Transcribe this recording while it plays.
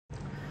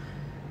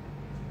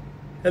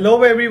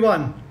Hello,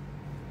 everyone.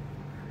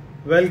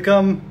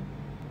 Welcome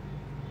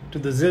to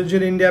the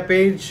Zildjian India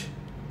page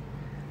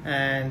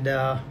and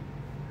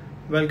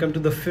welcome to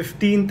the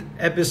 15th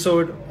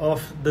episode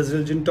of the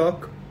Zildjian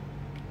Talk.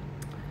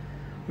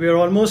 We are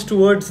almost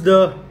towards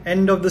the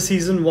end of the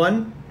season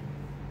one.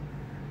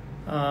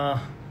 Uh,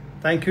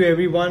 Thank you,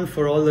 everyone,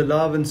 for all the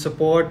love and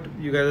support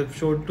you guys have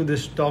showed to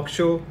this talk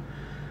show.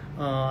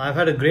 I've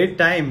had a great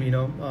time,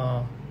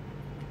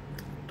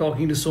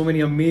 talking to so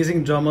many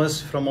amazing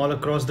drummers from all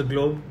across the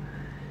globe.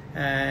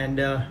 And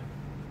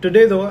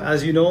today, though,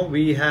 as you know,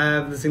 we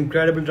have this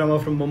incredible drummer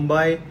from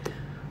Mumbai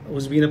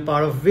who's been a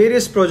part of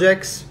various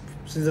projects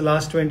since the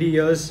last 20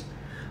 years,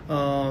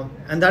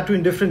 and that too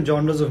in different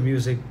genres of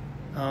music.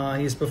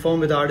 He's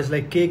performed with artists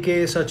like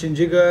KK, Sachin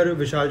Jigar,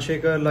 Vishal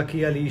Shekhar,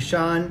 Lucky Ali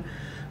Shan,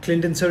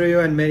 Clinton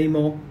Sarayo, and many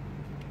more.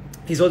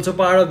 He's also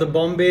part of the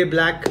Bombay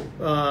Black,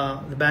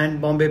 the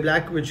band Bombay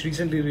Black, which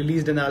recently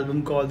released an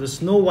album called The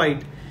Snow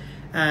White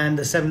and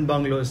the Seven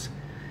Bungalows.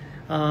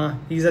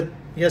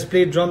 He has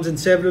played drums in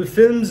several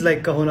films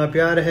like Kaho Na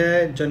Pyar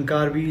Hai,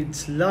 Jankar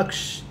Beats,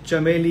 Laksh,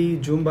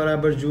 Chameli, Jhoom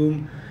Barabar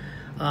Jhoom.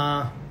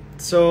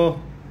 So,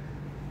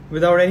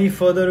 without any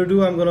further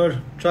ado, I'm going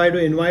to try to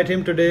invite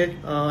him today.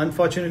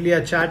 Unfortunately,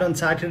 our chat on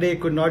Saturday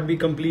could not be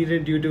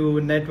completed due to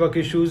network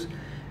issues.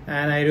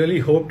 And I really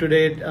hope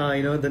today,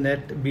 the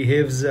net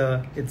behaves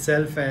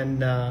itself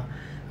and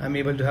I'm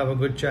able to have a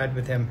good chat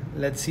with him.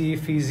 Let's see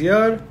if he's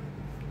here.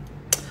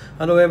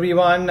 Hello,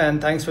 everyone, and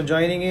thanks for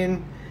joining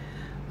in.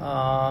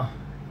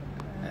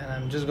 And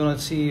I'm just going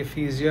to see if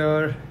he's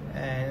here,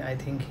 and I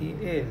think he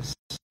is.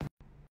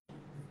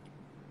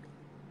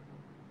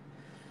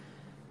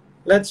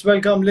 Let's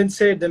welcome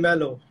Lindsay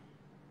Dmello.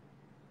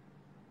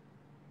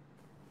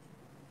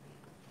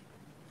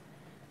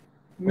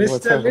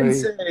 What's Mr. up, buddy?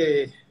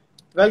 Lindsay,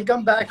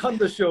 welcome back on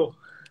the show.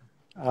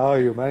 How are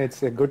you, man?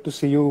 It's good to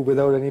see you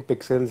without any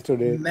pixels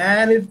today.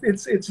 Man,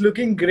 it's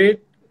looking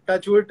great.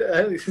 Touch wood,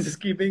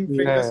 just keeping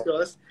fingers Yeah.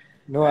 crossed.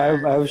 No,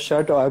 And I've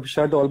shut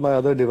all my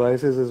other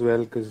devices as well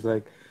because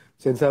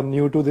since I'm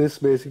new to this,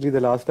 basically the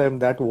last time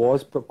that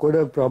could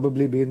have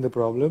probably been the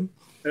problem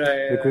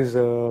right, because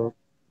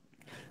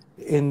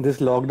in this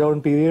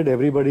lockdown period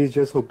everybody's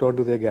just hooked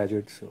onto their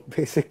gadgets. So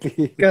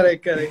basically,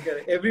 correct.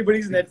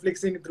 Everybody's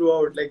Netflixing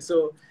throughout, like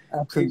so. It's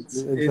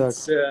absolutely,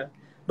 it's. exactly.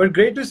 But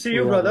great to see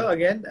you, Yeah, brother, man.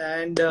 again.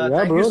 And Yeah,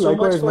 thank you bro. so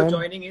much Likewise, for man.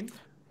 joining in.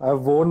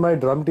 I've worn my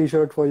drum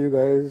t-shirt for you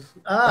guys.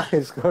 Ah,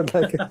 It's got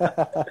like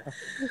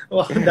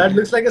wow, that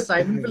looks like a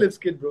Simon Phillips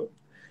kid, bro.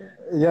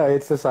 yeah,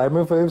 it's the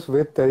Simon Phillips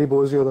with Terry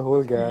Bozzio, the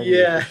whole gang,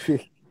 Yeah,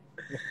 basically.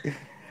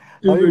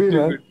 How too you good, been, too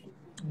man? good.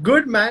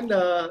 Good man,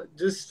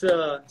 just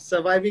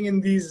surviving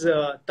in these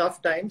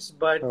tough times,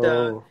 but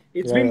Oh,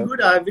 it's yeah, been yeah.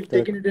 good. I've been That,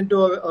 taking it into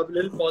a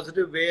little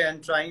positive way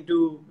and trying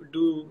to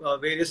do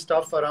various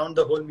stuff around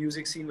the whole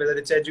music scene, whether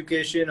it's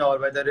education or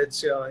whether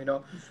it's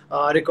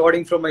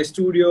recording from my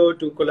studio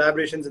to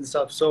collaborations and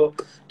stuff. So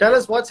tell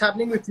us what's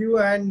happening with you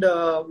and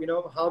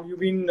how have you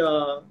been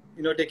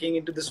taking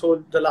into this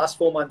whole the last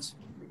 4 months.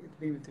 It's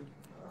been with you.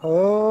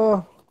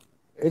 uh,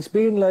 it's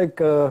been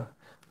like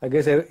I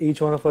guess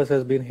each one of us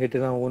has been hit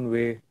in our own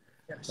way.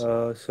 Yes,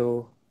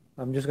 So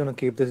I'm just gonna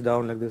keep this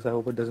down like this. I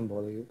hope it doesn't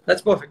bother you.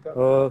 that's perfect.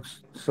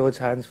 So it's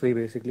hands-free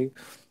basically.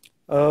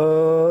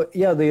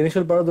 Yeah, the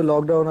initial part of the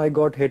lockdown, I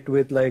got hit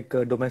with like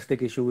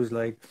domestic issues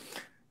like,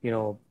 you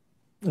know,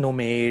 no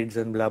maids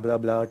and blah blah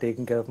blah,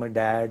 taking care of my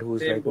dad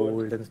who's Same like boat.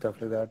 old and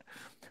stuff like that.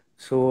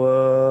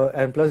 So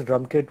and plus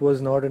drum kit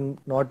was not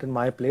in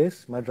my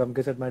place. My drum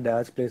kit's at my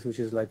dad's place, which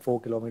is like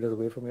 4 kilometers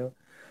away from here.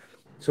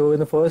 So in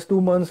the first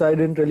 2 months, I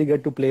didn't really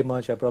get to play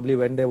much. I probably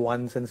went there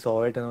once and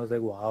saw it, and I was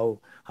like, "Wow,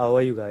 how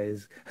are you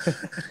guys?"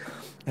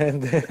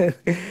 And then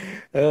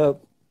uh,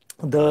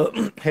 the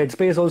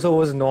headspace also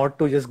was not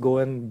to just go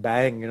and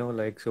bang,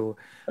 like so.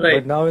 But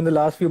Right. now in the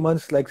last few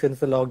months, like since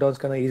the lockdown's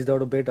kind of eased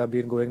out a bit, I've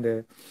been going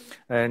there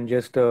and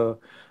just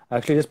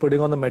actually just putting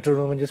on the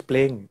metronome and just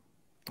playing.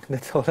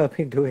 That's all I've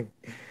been doing.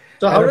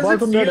 So how And does apart it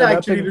from that, feel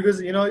actually? adapting,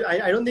 Because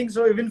I don't think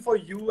so. Even for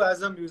you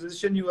as a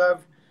musician, you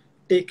have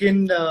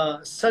taken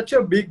such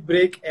a big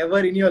break ever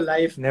in your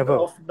life never,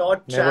 of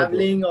not never, bro.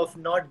 traveling, of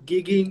not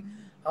gigging.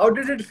 How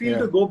did it feel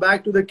to Yeah. go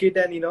back to the kit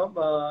and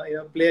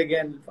play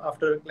again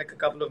after like a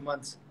couple of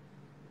months?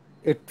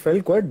 It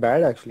felt quite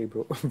bad actually,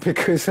 bro,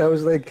 because I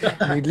was like,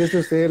 needless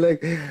to say,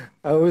 like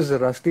I was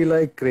rusty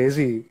like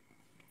crazy,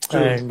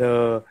 True. and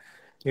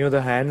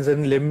the hands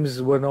and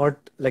limbs were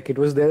not like it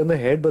was there in the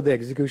head, but the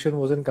execution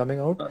wasn't coming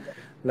out.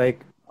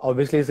 Like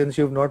obviously, since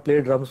you've not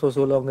played drums for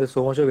so long, there's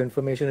so much of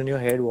information in your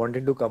head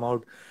wanting to come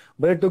out,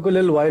 but it took a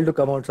little while to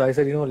come out. So I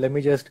said, let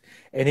me just,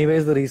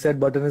 anyways, the reset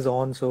button is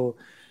on, so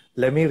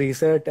let me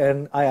reset,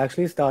 and I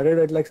actually started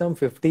at like some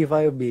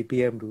 55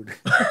 BPM, dude.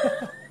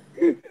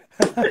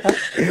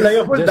 Like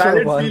a full Just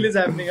for balance feel fun. is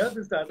happening, huh,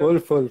 to start up.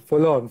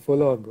 Full on,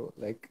 bro.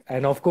 Like,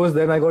 and of course,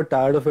 then I got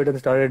tired of it and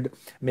started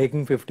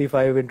making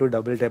 55 into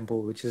double tempo,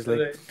 which is like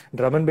Right.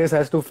 drum and bass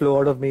has to flow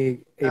out of me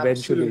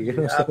eventually,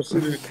 Absolutely,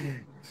 absolutely.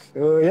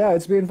 So yeah,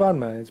 it's been fun,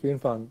 man. It's been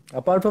fun.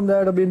 Apart from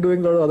that, I've been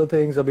doing a lot of other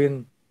things. I've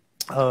been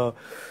uh,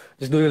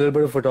 just doing a little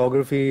bit of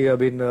photography. I've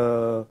been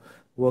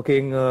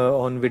working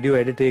on video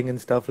editing and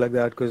stuff like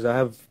that because I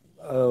have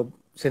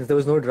since there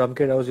was no drum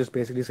kit, I was just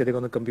basically sitting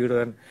on the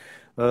computer and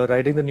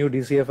writing the new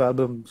DCF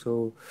album.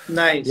 So yeah,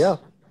 Nice.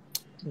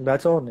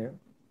 that's on, yeah,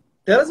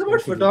 Tell us about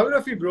basically.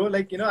 photography, bro.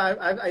 Like,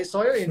 I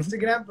saw your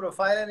Instagram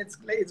profile and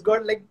it's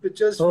got like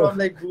pictures Oh. from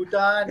like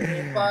Bhutan,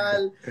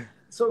 Nepal.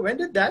 So when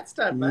did that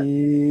start, man?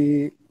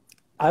 Ye-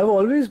 I've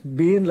always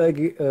been like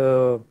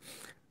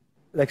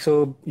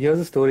so here's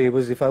the story. It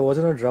was if I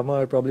wasn't a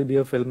drummer, I'd probably be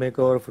a filmmaker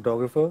or a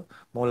photographer,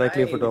 more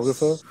likely a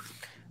photographer. Nice.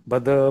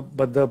 But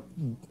the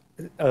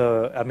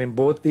I mean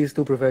both these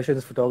two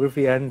professions,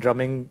 photography and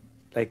drumming,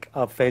 like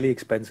are fairly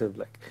expensive.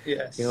 Like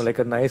Yes. like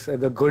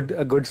a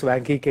good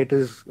swanky kit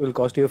is will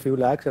cost you a few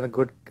lakhs, and a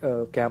good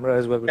camera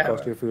as well will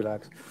cost Camera. you a few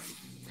lakhs.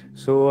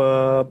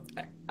 So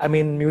I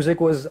mean music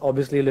was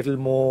obviously a little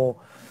more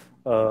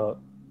uh,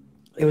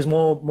 it was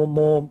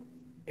more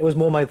it was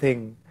more my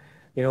thing,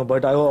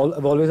 but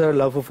I've always had a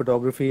love for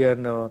photography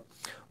and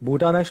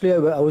Bhutan. Actually,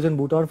 I was in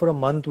Bhutan for a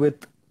month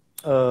with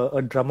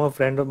a drummer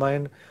friend of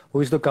mine who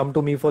used to come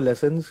to me for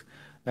lessons,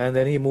 and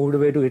then he moved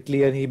away to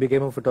Italy and he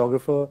became a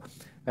photographer,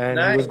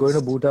 and he was going to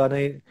Nice. Bhutan,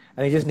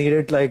 and he just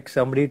needed like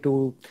somebody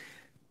to,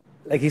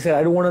 like he said,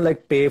 I don't want to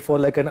like pay for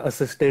like an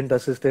assistant.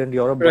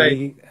 You're a Right.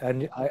 buddy,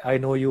 and I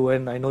know you,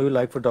 and I know you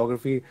like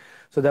photography.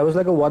 So that was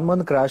like a 1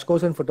 month crash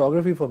course in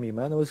photography for me,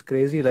 man. It was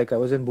crazy. Like I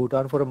was in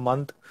Bhutan for a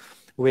month,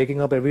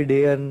 waking up every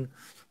day and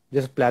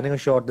just planning a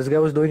shot. This guy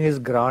was doing his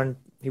grant.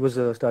 He was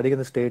studying in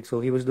the States, so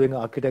he was doing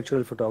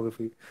architectural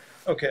photography.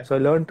 Okay. So I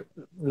learned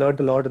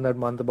a lot in that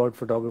month about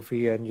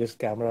photography and just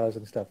cameras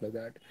and stuff like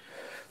that.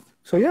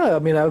 So yeah, I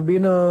mean, I've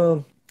been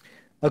a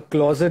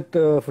closet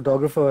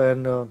photographer,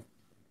 and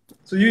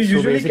So you so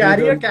usually basically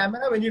carry a the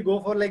camera when you go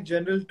for like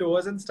general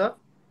tours and stuff?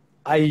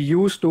 I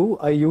used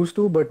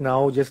to, but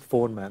now just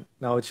phone, man.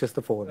 Now it's just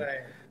the phone. Right.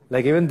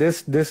 Like even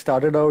this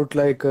started out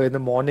like in the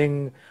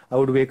morning. I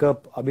would wake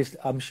up. Obviously,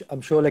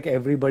 I'm sure like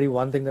everybody.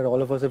 One thing that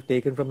all of us have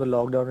taken from the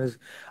lockdown is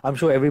I'm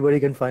sure everybody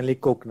can finally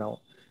cook now,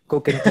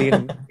 cook and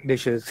clean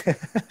dishes.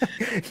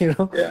 You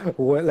know, Yeah.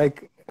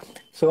 like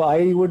so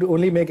I would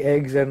only make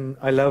eggs, and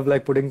I love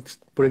like putting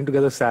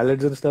together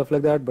salads and stuff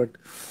like that. But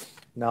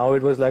now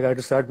it was like I had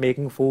to start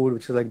making food,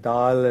 which is like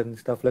dal and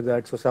stuff like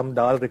that. So some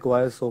dal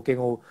requires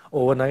soaking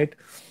overnight,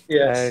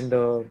 Yes.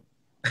 and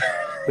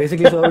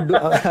basically, so I would do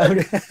I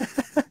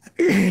would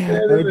do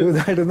Incredible.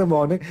 that in the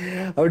morning.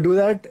 I would do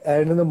that,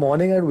 and in the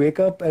morning I'd wake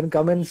up and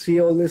come and see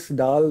all this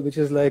dal, which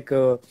is like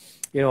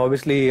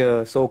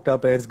obviously soaked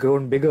up and it's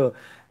grown bigger.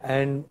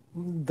 And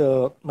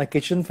the my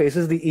kitchen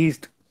faces the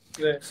east,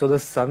 Right. so the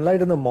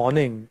sunlight in the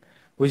morning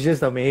was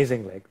just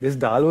amazing. Like this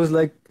dal was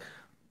like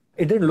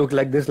it didn't look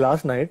like this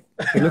last night.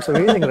 It looks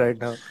amazing right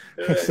now.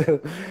 Right. So,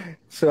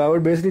 so I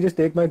would basically just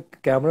take my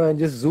camera and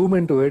just zoom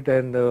into it,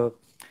 and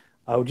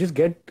I would just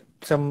get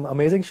some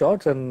amazing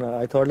shots. And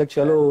I thought, like,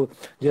 Yeah. chalo,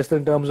 just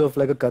in terms of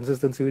like a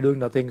consistency, we're doing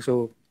nothing.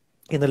 So,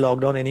 in the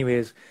lockdown,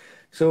 anyways.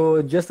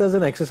 So, just as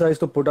an exercise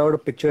to put out a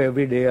picture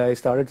every day, I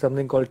started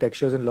something called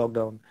Textures in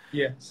Lockdown.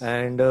 Yes.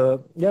 And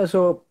yeah,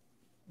 so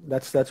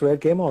that's where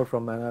it came out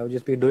from, man. I've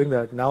just been doing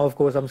that. Now, of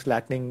course, I'm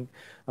slackening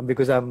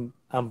because I'm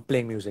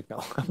playing music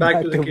now. I'm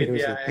Back to back the to kid. Yeah.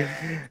 music.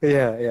 Yeah.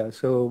 Yeah, yeah.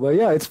 So, but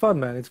yeah, it's fun,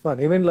 man. It's fun.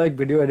 Even like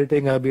video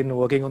editing, I've been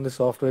working on this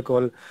software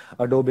called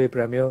Adobe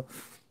Premiere,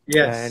 and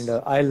Yes.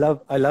 I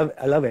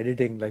love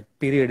editing. Like,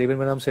 period. Even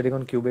when I'm sitting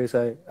on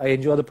Cubase, I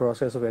enjoy the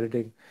process of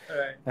editing.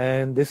 Right.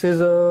 And this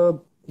is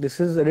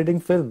editing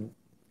film.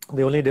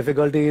 The only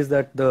difficulty is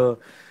that the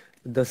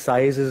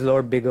size is a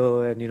lot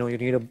bigger,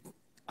 and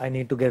I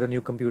need to get a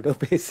new computer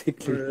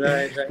basically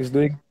Right. Right. because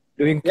doing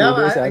Yeah,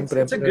 Cubase and it's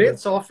a Premiere, great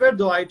software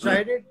though. I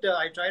tried it.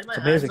 I tried my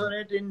it's hands amazing. on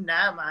it in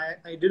NAM.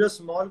 I did a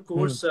small Hmm.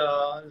 course,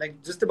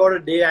 like just about a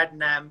day at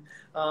NAM.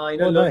 Oh,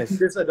 Learning nice.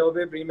 this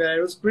Adobe Premiere.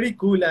 It was pretty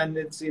cool, and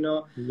I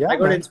Yeah,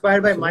 got man.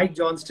 inspired by Mike Absolutely.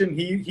 Johnston.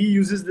 He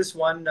uses this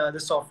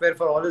software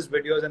for all his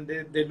videos, and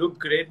they look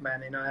great,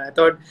 man. And I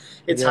thought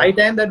it's Yeah. high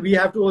time that we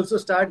have to also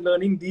start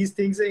learning these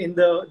things in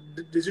the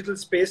digital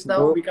space now.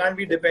 Bro, We can't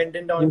be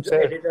dependent you on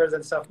said. editors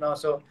and stuff now.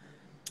 So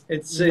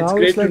it's Now it's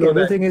great to like know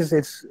that. everything is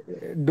it's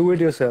do it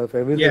yourself.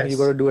 Everything you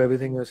got Yes, to do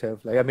everything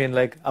yourself. Like I mean,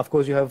 like of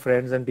course you have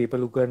friends and people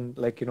who can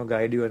like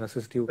guide you and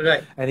assist you.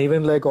 right, And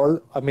even like all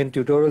I mean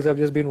tutorials I've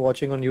just been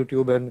watching on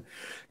YouTube, and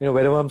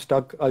whenever I'm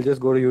stuck, I'll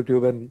just go to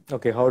YouTube and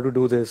okay, how to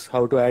do this,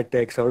 how to add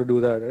text, how to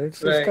do that. And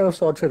it's right. kind of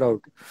sorts it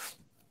out.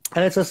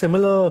 And it's a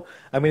similar,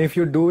 I mean, if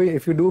you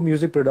do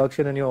music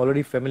production and you're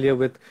already familiar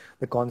with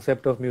the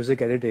concept of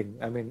music editing,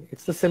 I mean,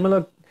 it's a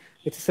similar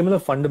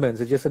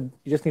fundamentals. You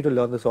just need to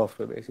learn the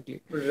software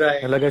basically. And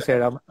Right, like I right.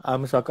 said,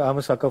 I'm a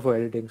sucker for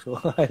editing, so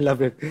I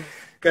love it.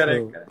 Correct,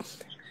 So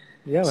correct.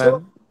 yeah,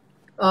 So,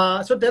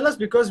 man. so tell us,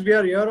 because we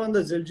are here on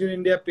the Zildjian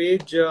India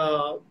page,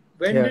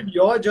 when Yeah. did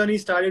your journey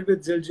started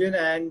with Zildjian,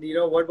 and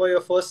what were your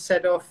first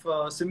set of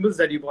symbols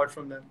that you bought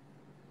from them?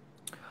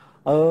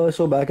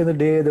 So back in the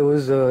day, there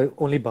was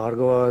only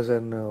Bhargavas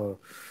and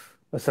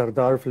a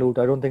Sardar flute.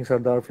 I don't think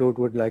Sardar flute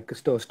would like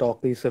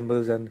stock these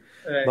symbols. And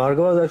Right.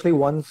 Bhargavas actually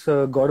once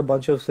got a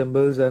bunch of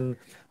symbols, and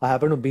I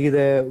happened to be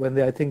there when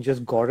they, I think,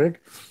 just got it,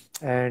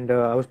 and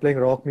I was playing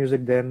rock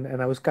music then,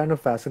 and I was kind of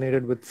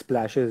fascinated with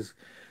splashes.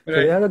 So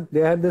Right.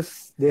 they had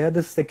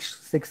this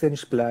six-inch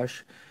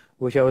splash,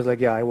 which I was like,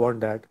 yeah, I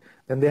want that.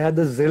 Then they had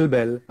the Zill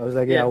bell. I was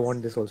like, yeah, I Yes.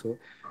 want this also.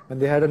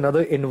 And they had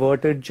another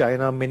inverted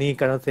China mini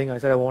kind of thing. I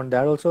said I want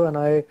that also,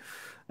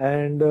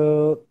 and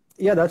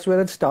yeah, that's where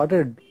it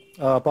started.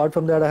 Apart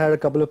from that, I had a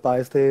couple of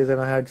Paistes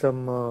and I had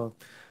some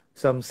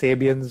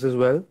Sabians as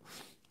well.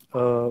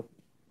 Uh,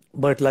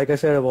 but like I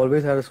said, I've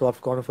always had a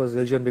soft corner for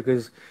Zildjian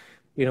because,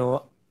 you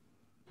know,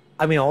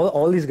 I mean,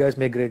 all these guys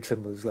make great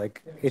symbols.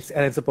 Like it's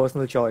a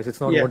personal choice.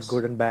 It's not what's Yes.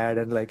 good and bad,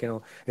 and like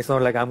it's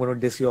not like I'm going to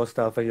diss your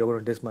stuff and you're going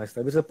to diss my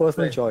stuff. It's a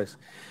personal Right. choice.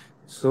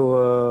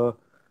 So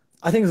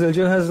I think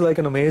Zildjian has like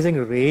an amazing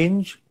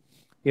range,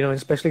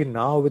 especially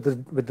now with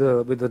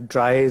the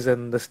dries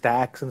and the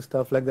stacks and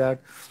stuff like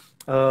that.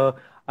 Uh,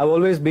 I've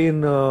always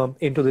been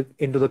into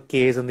the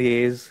Ks and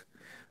the As.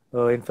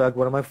 In fact,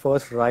 one of my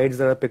first rides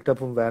that I picked up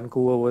from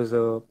Vancouver was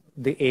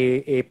the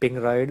A ping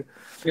ride,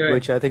 Right.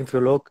 which I think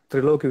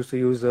Trilok used to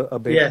use a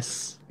bit,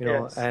 Yes.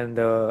 Yes. and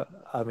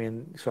I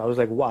mean, so I was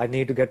like, wow, I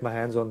need to get my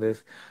hands on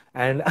this.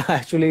 And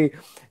actually,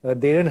 they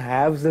didn't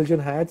have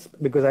Zildjian hats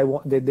because I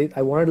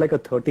wanted like a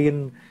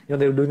 13,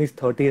 they were doing these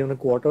 13 and a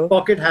quarter.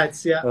 Pocket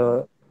hats. Yeah.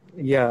 Uh,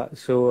 yeah,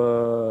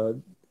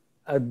 so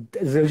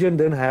Zildjian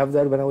didn't have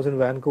that when I was in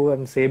Vancouver,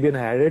 and Sabian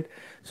had it,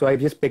 so I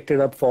just picked it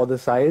up for the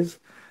size,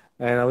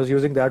 and I was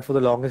using that for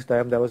the longest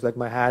time. That was like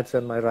my hats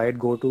and my ride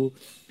go-to.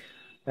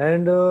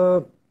 And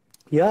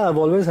yeah, I've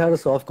always had a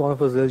soft corner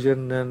for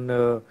Zildjian,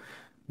 and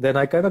then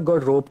I kind of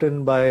got roped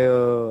in by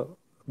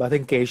I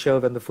think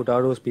Keshav and the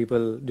Futados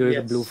people during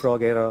the Blue Yes.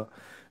 Frog era,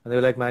 and they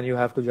were like, "Man, you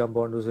have to jump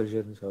onto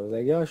Zildjian." So I was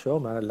like, "Yeah, sure,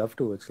 man, I'd love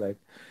to." It's like,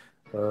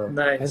 and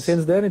Nice.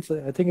 since then,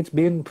 I think it's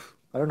been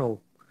I don't know,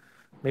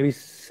 maybe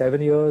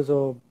 7 years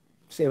or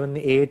 7,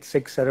 8,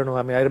 6. I don't know.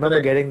 I mean, I remember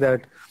Right. getting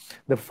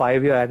the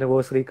 5-year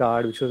anniversary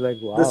card, which was like,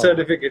 The wow,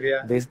 certificate.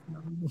 Yeah. this,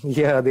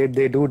 yeah,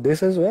 they do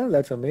this as well.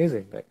 That's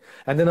amazing. Like,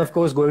 and then of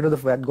course going to the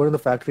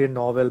factory in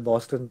Norwell,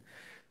 Boston,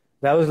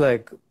 that was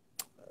like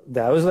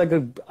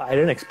I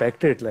didn't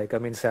expect it. Like, I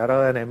mean,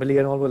 Sarah and Emily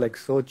and all were like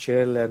so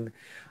chill, and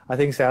I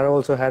think Sarah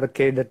also had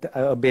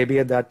a baby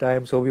at that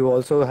time, so we were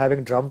also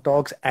having drum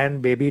talks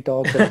and baby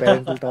talks and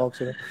parental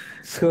talks.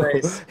 So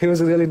Nice. it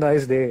was a really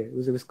nice day.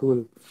 It was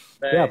cool.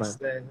 Yeah, man.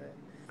 Nice, nice, nice.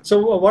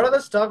 So, what are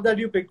the stuff that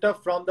you picked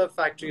up from the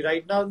factory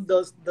right now?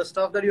 The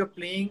stuff that you're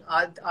playing,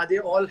 are they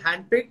all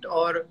handpicked,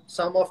 or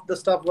some of the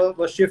stuff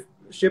were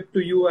shipped to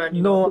you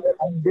and No,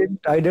 I didn't.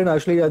 I didn't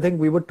actually. I think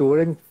we were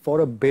touring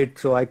for a bit,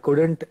 so I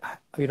couldn't,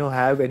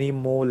 have any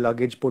more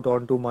luggage put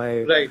onto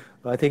my. Right,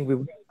 I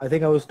think I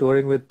think I was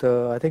touring with.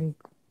 I think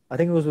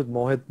it was with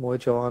Mohit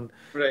Chauhan,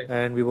 right.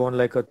 and we were on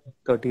like a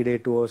 30-day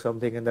tour or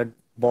something. And that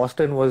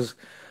Boston was.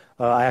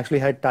 I actually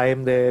had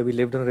time there. We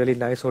lived in a really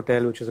nice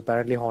hotel, which was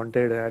apparently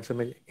haunted and had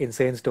some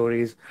insane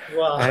stories.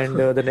 Wow. And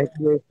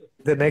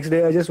the next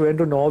day, I just went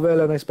to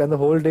Norwell and I spent the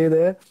whole day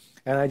there.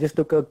 And I just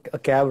took a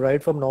cab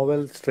right from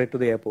Norwell straight to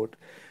the airport,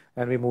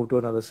 and we moved to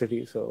another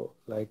city. So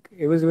like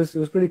it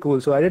was pretty cool.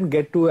 So I didn't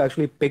get to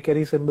actually pick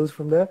any symbols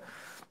from there.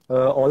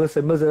 All the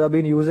symbols that I've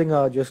been using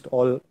are just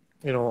all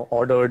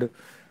ordered,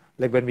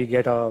 like when we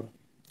get our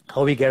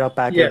how we get our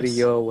pack every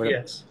year Yes, or whatever.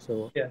 yes,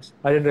 So yes.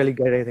 I didn't really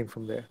get anything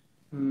from there.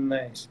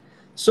 Nice.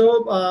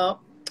 So,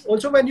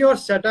 also when your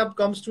setup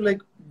comes to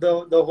like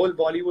the whole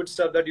Bollywood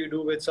stuff that you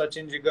do with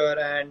Sachin Jigar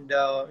and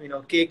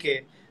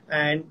KK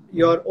and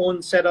your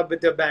own setup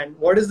with your band,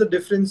 what is the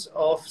difference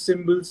of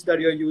symbols that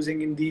you're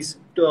using in these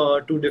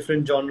two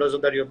different genres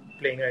that you're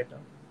playing right now?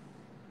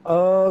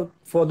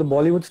 For the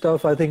Bollywood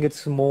stuff, I think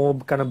it's more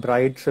kind of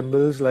bright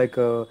symbols. Like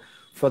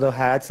for the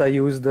hats, I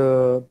use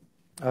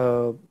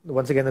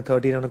once again the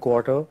 13 and a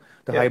quarter,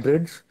 the Yes.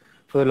 hybrids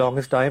for the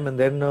longest time, and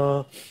then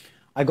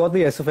I got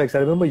the SFX. I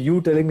remember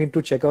you telling me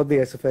to check out the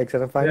SFX,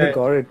 and I finally Right.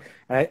 got it.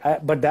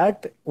 But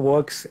that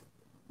works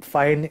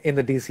fine in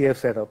the DCF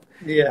setup.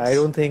 Yes. I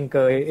don't think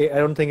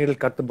it'll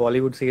cut the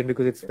Bollywood scene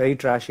because it's very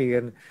trashy.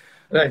 And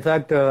in Right.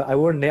 fact, I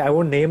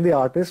won't name the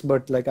artist,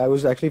 but like I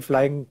was actually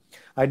flying.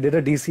 I did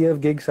a DCF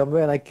gig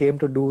somewhere, and I came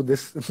to do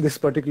this this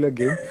particular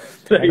gig,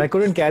 and I Right.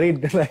 couldn't carry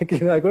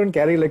I couldn't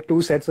carry like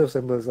two sets of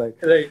cymbals. Like,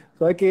 Right.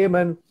 so I came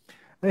and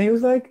he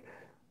was like,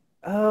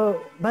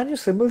 "Man, your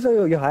cymbals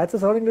your hats are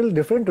sounding a little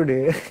different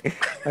today."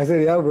 I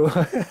said, "Yeah, bro."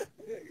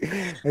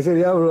 I said,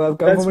 "Yeah, bro. I've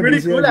come That's from a pretty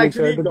DCF cool. gig,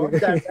 so I Actually, had you to got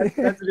that.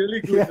 be." That's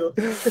really cool Yeah, though.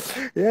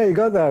 yeah, he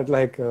got that.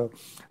 Like,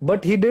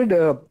 but he did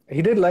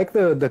like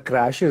the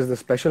crashes, the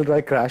special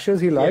dry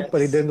crashes he liked,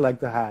 but he Yes. didn't like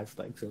the hats.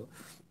 Like so.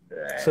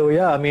 Right. So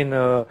yeah, I mean,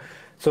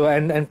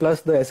 and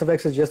plus the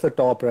SFX is just the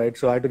top, right?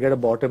 So I had to get a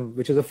bottom,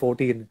 which is a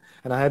 14,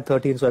 and I had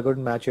 13, so I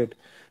couldn't match it.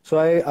 So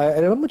I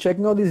remember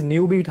checking out these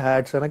new beat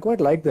hats, and I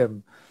quite like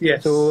them.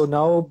 So Yes.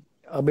 now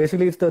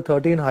basically it's the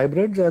 13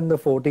 hybrids and the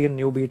 14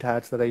 new beat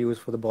hats that I use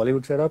for the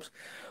Bollywood setups.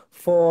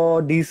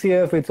 For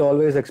DCF, it's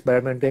always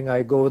experimenting.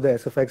 I go with the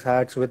SFX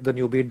hats with the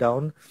new beat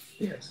down.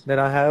 Yes. Then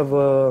I have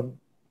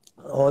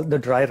all the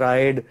dry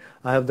ride.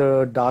 I have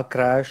the dark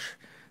crash.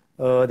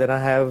 Then I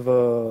have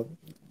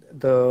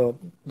the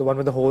the one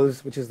with the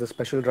holes, which is the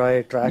special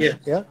dry trash, Yes.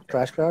 yeah,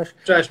 trash crash.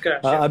 Trash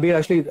crash. Yeah. I've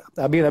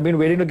been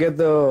waiting to get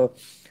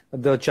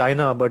the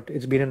China, but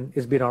it's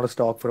been out of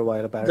stock for a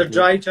while The apparently.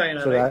 dry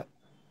China, So right? that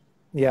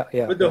yeah,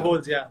 yeah, With the yeah.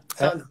 holes. Yeah.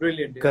 Uh, Sounds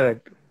brilliant. Yeah.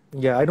 Correct.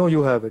 Yeah, I know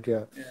you have it.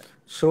 Yeah. Yeah.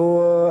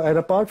 So, and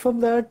apart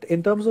from that,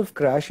 in terms of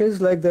crashes,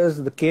 like there's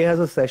the K has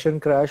a session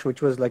crash,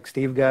 which was like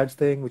Steve Gadd's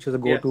thing, which is a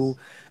go-to.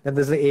 Yes. Then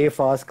there's the A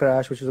fast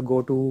crash, which is a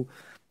go-to.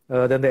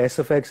 Then the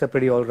SFX are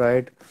pretty all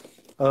right.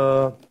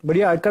 But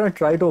yeah, I kind of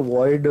try to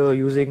avoid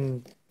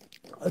using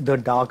the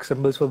dark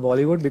cymbals for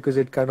Bollywood because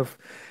it kind of,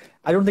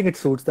 I don't think it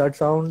suits that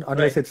sound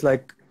unless Right. it's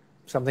like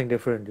something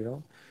different, you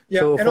know. Yeah,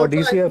 So and for also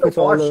I think DCF, the it's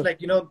all wash, like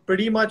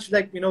pretty much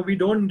like we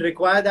don't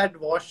require that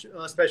wash,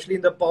 especially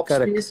in the pop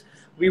correct, space.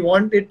 We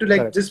want it to like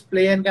correct, just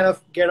play and kind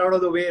of get out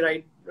of the way,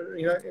 right?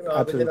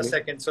 Within a absolutely,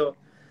 second. So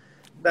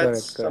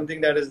that's correct,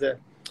 something correct, that is there.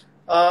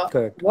 Uh,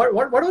 correct.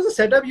 what was the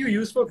setup you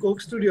used for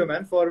Coke Studio,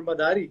 man, for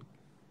Madari?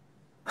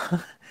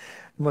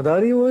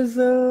 Madari was,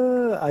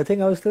 I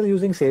think I was still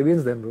using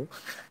Sabians then, bro.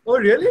 Oh,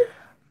 really?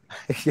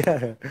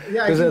 Yeah,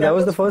 Yeah, I because think that that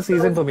was the was first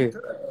season for 2000. me.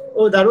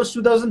 Oh, that was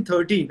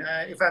 2013,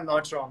 if I'm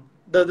not wrong.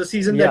 The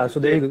season that Yeah, you so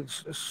there you played.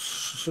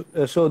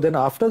 go. So then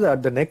after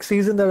that, the next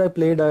season that I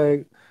played,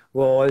 I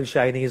were all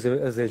shiny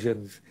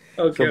Zildjians.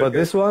 Okay, So, but okay.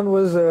 this one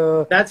was,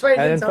 That's why it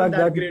and didn't in sound fact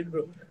that that great,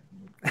 bro.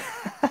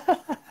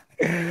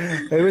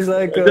 it was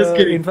like, Just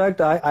kidding. in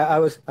fact, I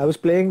was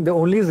playing the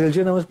only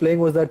Zildjian I was playing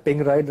was that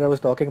ping ride that I was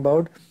talking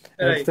about,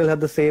 and it Right, still had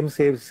the same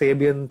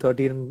Sabian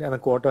 13 and a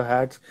quarter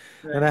hats,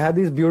 and right, I had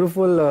these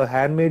beautiful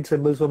handmade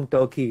cymbals from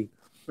Turkey,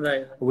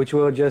 right, which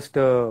were just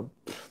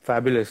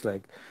fabulous.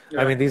 Like,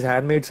 I mean, right. these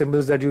handmade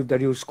cymbals that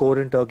you score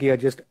in Turkey are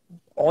just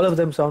all of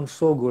them sound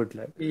so good.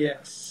 Like,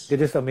 Yes. they're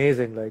just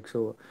amazing. Like,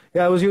 so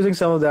yeah, I was using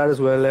some of that as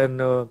well, and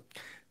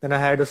then I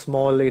had a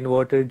small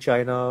inverted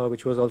China,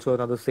 which was also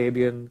another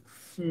Sabian,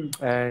 Hmm.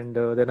 and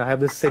then I have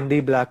this Cindy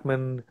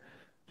Blackman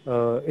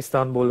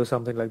Istanbul or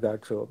something like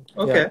that. So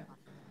yeah. Okay.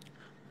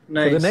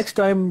 So the Nice. next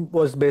time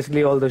was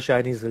basically all the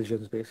shiny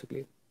Zildjians,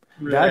 basically.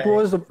 That Right.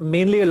 was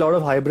mainly a lot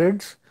of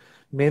hybrids,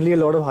 mainly a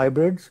lot of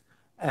hybrids,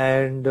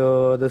 and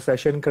the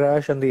session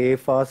crash and the A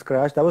fast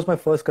crash. That was my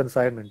first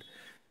consignment.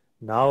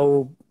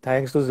 Now,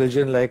 thanks to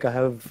Zildjian, like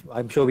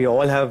I'm sure we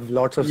all have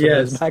lots of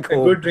cymbals Yes. back A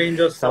home. good range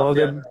of Some stuff. of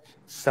Yeah. them,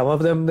 some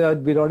of them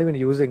that we're not even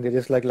using. They're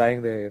just like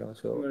lying there, you know.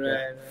 So Right.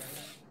 yeah, Right.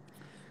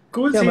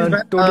 Cool yeah, scenes, man.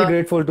 man. Totally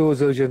grateful to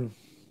Zildjian.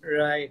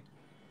 Right.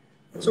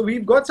 So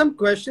we've got some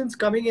questions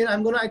coming in.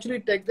 I'm gonna actually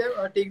take them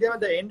at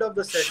the end of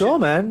the Sure,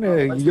 session. man.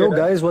 Once we are Yo, done.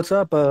 guys, what's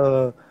up?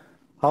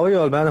 How are you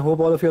all, man? I hope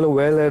all of you are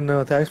well,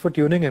 and thanks for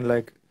tuning in.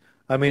 Like,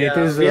 I mean, it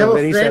Yeah, is we have a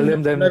very friend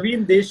seldom then.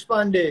 Naveen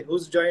Deshpande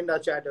who's joined our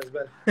chat as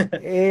well.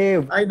 Hey,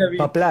 Hi, Naveen.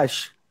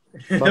 Baplash,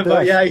 But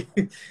Baplash. yeah,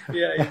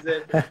 yeah, he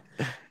said.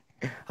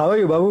 How are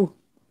you, Babu?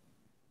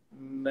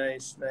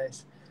 Nice,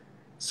 nice.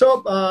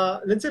 So,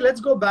 Lindsay, let's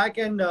go back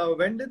and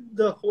when did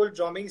the whole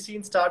drumming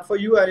scene start for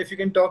you? And if you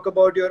can talk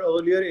about your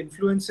earlier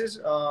influences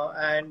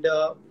and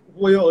who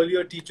were your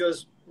earlier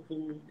teachers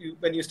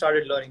when you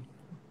started learning?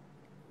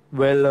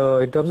 Well,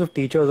 in terms of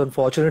teachers,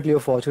 unfortunately or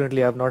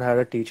fortunately, I've not had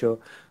a teacher.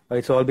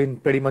 It's all been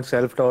pretty much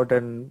self-taught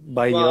and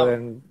by ear, Wow.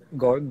 and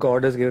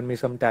God has given me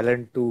some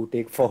talent to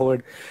take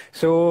forward.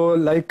 So,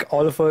 like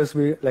all of us,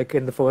 we like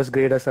in the first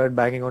grade, I started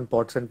banging on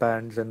pots and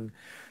pans, and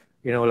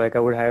like I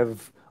would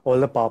have all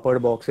the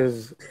papad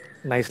boxes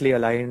nicely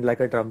aligned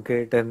like a drum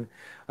kit, and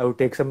I would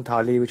take some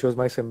thali, which was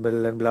my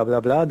symbol, and blah blah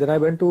blah. Then I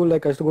used to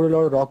go to a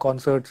lot of rock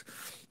concerts,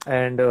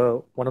 and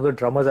one of the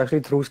drummers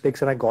actually threw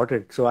sticks, and I got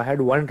it. So I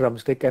had one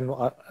drumstick, and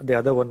the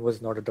other one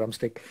was not a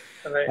drumstick.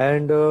 Right.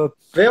 And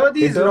Where were in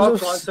these terms rock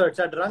of concerts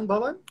at Rang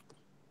Bhavan?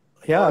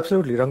 yeah, Or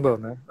absolutely, Rangbhavan,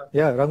 man.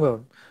 Yeah,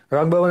 Rangbhavan,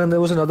 Rangbhavan, and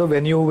there was another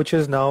venue which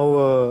is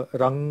now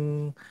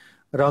Rang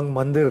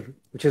Mandir,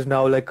 which is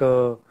now like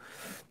a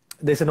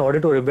there's an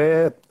auditorium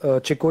where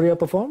Chikoria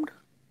performed.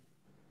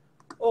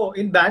 oh,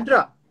 in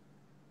Bandra?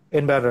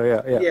 In Bandra,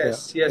 yeah, yeah, yeah.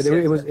 Yes, yes, yes.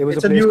 It was a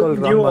It's a place new called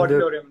Rang new Mandir.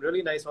 auditorium,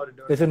 really nice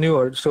auditorium. It's a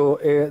newer. So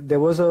there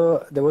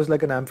was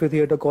like an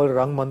amphitheater called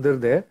Rang Mandir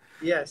there,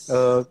 Yes.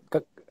 uh, c-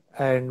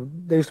 and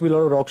there used to be a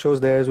lot of rock shows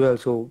there as well.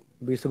 So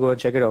we used to go and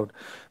check it out.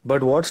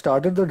 But what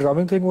started the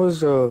drumming thing was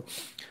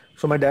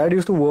so my dad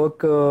used to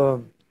work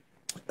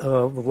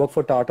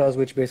for Tata's,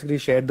 which basically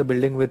shared the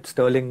building with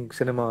Sterling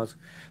Cinemas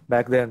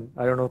back then.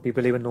 I don't know if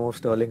people even know of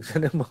Sterling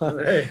Cinema,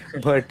 Right.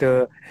 but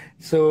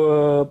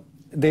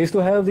they used to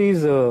have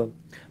these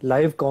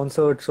live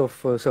concerts of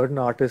certain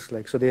artists.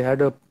 Like so, they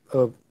had a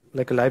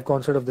like a live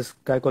concert of this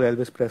guy called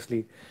Elvis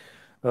Presley,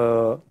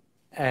 uh,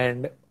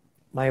 and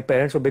my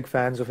parents were big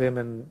fans of him,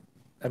 and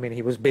I mean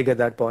he was big at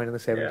that point in the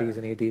Yeah. 70s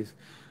and 80s.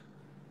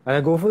 And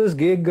I go for this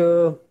gig,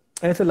 and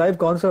it's a live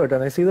concert,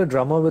 and I see the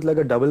drummer with like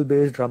a double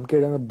bass drum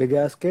kit and a big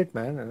ass kit,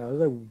 man. And I was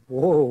like,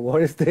 whoa,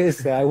 what is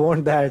this? I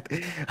want that.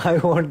 I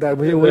want that.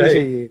 मुझे वही Right.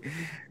 चाहिए.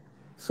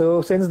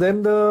 So since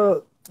then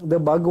the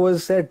bug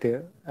was set. Yeah.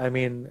 I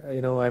mean,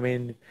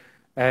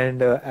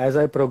 and as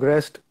I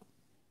progressed,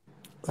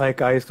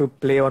 like I used to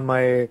play on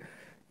my,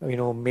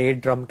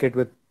 made drum kit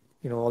with,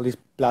 all these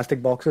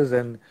plastic boxes,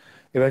 and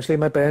eventually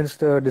my parents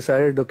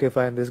decided, okay,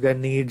 fine, this guy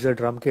needs a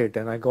drum kit,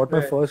 and I got my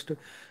Right. first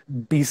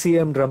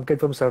BCM drum kit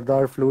from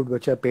Sardar Flute,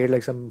 which I paid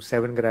like some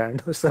 7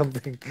 grand or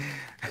something,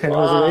 and it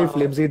was a very Wow.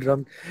 flimsy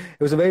drum.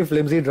 It was a very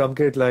flimsy drum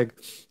kit,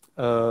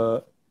 uh,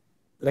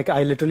 like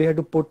I literally had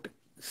to put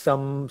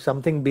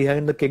something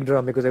behind the kick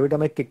drum because every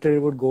time I kicked it, it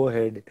would go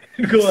ahead.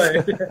 Go So,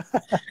 ahead.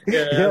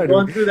 Yeah, I've yeah, dude.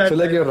 gone through So that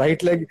like time as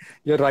well.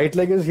 your right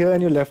leg is here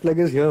and your left leg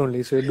is here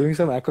only. So you're doing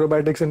some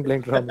acrobatics and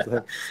playing drums,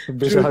 like True,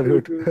 bizarre, true,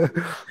 dude. true,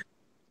 true.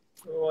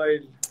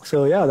 Wild.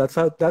 So yeah, that's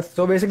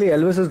so basically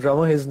Elvis's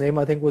drummer. His name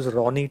I think was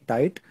Ronnie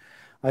Tite.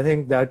 I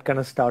think that kind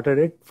of started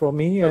it for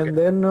me, Okay. and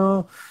then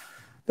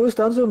there was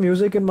tons of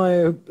music in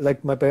my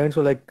like my parents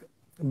were like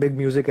big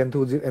music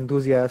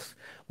enthusiasts.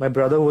 My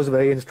brother was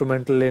very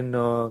instrumental in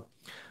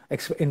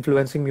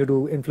influencing me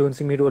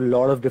to a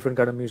lot of different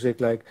kind of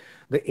music, like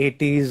the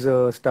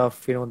 80s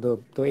stuff, the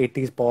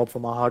 80s pop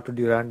from Aha to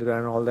Duran Duran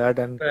and all that,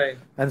 Right.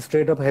 and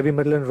straight up heavy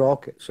metal and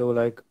rock. So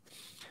like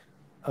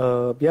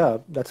yeah,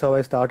 that's how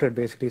I started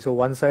basically. So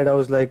one side I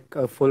was like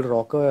a full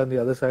rocker, and the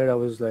other side I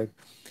was like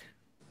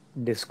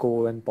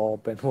disco and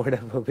pop and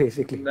whatever,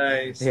 basically.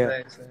 Nice, Yeah.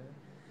 nice.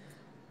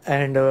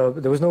 And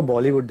there was no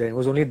Bollywood then. It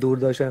was only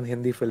Doordarshan and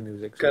Hindi film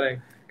music. So,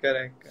 Correct,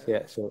 correct, correct.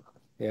 yeah, so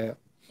yeah.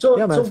 So,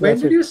 Yeah, so man, so when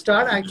that's did it. you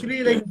start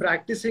actually like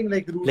practicing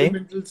like Playing?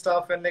 rudimental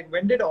stuff and like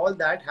when did all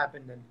that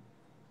happen then?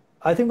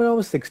 I think when I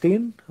was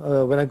 16,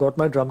 when I got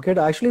my drum kit,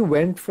 I actually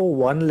went for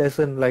one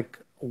lesson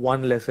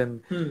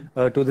Hmm.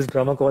 to this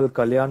drummer called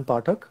Kalyan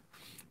Pathak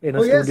in a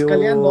Oh yes, Kalyan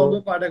studio.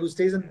 Bongo Pathak who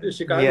stays in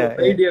Chicago. Yeah,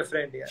 Very yeah. dear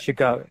friend, yeah.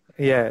 Chicago.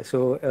 Yeah.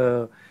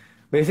 So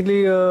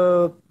basically,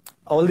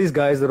 all these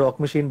guys, the Rock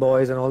Machine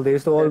boys and all, they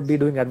used to all be Yes.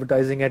 doing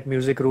advertising at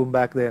Music Room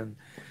back then.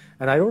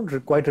 And I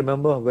don't quite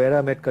remember where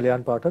I met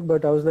Kalyan Pathak,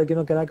 but I was like,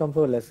 can I come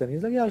for a lesson?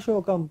 He's like, yeah,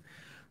 sure, come.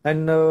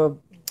 And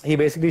he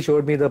basically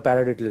showed me the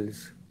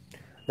paradiddles.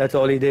 That's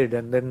all he did.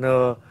 And then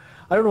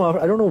I don't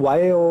know why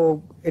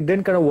it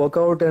didn't kind of work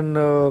out, and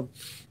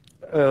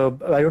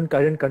I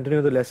didn't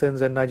continue the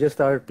lessons, and I just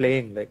started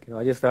playing. Like,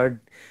 I just started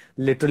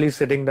literally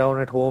sitting down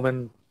at home,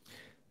 and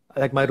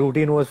like my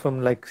routine was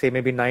from like say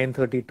maybe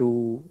 9:30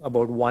 to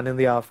about 1 in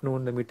the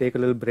afternoon. Then we take a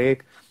little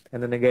break,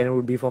 and then again it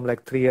would be from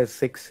like 3 or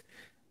 6,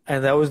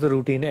 and that was the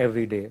routine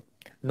every day.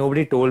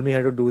 Nobody told me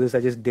how to do this.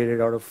 I just did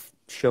it out of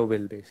sheer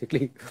will,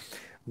 basically.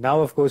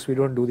 Now, of course, we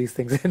don't do these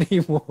things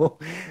anymore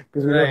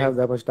because we don't Right, have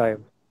that much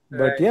time. But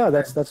right, yeah, right.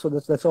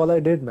 that's all I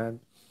did, man.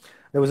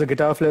 There was a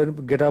guitar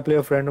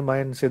player friend of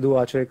mine, Sidhu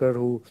Achrekar,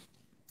 who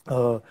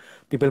uh,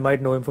 people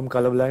might know him from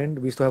Colorblind.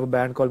 We used to have a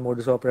band called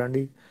Modus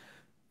Operandi,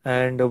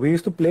 and we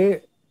used to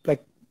play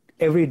like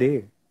every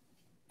day,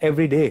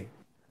 every day,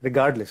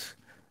 regardless.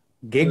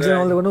 Gigs and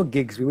all, Right. there were no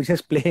gigs. We were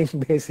just playing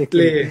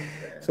basically. Play.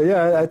 So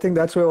yeah, I think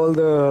that's where all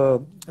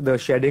the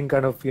shedding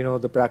kind of,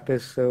 the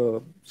practice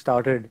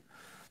started.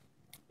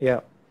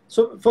 Yeah,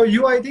 So for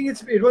you, I think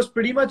it was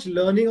pretty much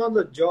learning on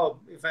the job,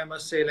 if I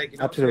must say. Like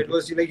it absolutely.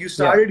 was like you Yeah.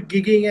 started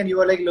gigging and you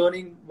were like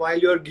learning while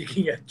you're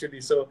gigging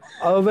actually. So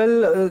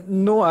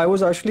No, I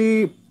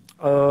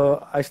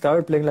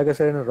started playing, like I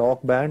said, in a rock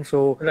band.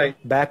 So right.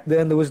 back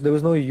then there was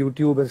no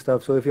YouTube and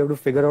stuff. So if you have to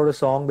figure out a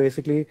song,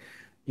 basically,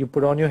 you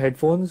put on your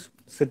headphones,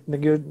 sit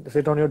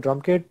on your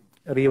drum kit,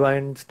 Hmm.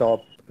 rewind,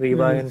 stop,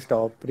 rewind,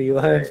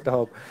 Right.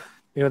 stop.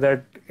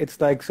 That it's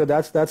like, so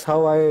that's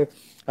how I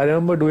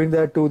remember doing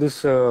that to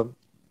this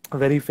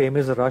very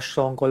famous Rush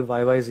song called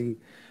YYZ.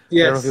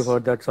 I don't know if you've Yes.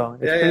 heard that song.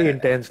 It's Yeah, pretty yeah, yeah.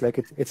 intense. Like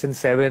it's in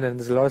seven and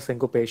there's a lot of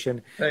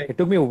syncopation. Right. It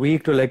took me a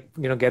week to like,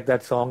 get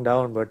that song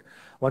down, but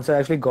once I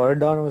actually got it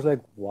down, I was like,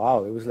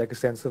 wow, it was like a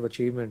sense of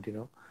achievement.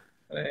 Right.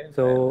 Right.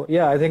 So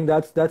yeah, I think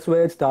that's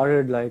where it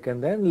started, like,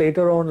 and then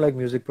later on, like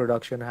music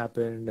production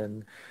happened,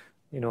 and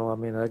I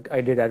mean,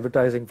 I did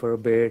advertising for a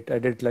bit. I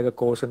did like a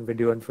course in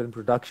video and film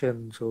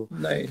production. So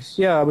Nice.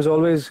 yeah, I was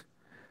always,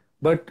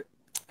 but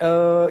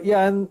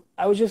yeah, and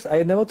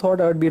I never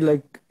thought I would be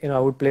like, I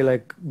would play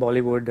like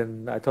Bollywood,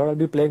 and I thought I'd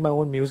be playing my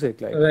own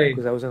music, like, Right.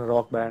 because I was in a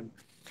rock band.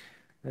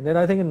 And then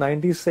I think in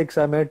 '96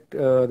 I met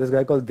this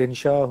guy called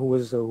Dinsha,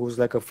 who's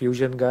like a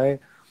fusion guy.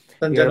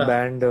 He had a Sanjana.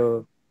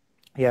 band,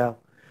 yeah.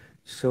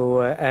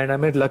 So and I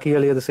met Lucky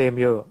earlier the same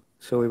year.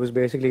 So it was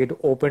basically, it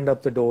opened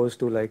up the doors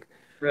to like,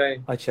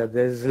 Right. acha,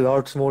 there's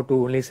lots more to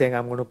only saying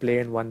I'm going to play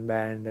in one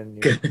band,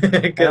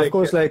 Correct. and of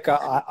course, Correct. like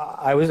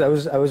I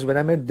was when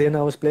I met Din,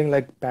 I was playing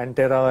like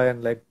Pantera,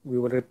 and like we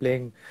were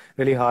playing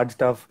really hard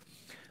stuff.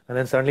 And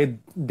then suddenly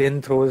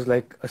Din throws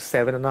like a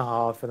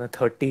 7.5 and a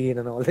 13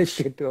 and all this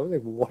shit. I was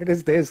like, what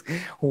is this?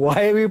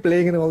 Why are we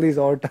playing in all these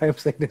odd time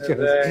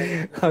signatures?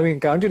 Right. I mean,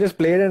 can't you just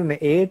play it in an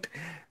 8?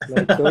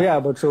 Like, so yeah,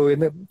 but so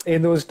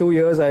in those 2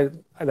 years, I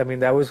mean,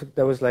 that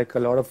was like a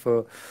lot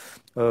of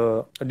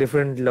a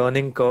different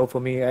learning curve for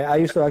me. I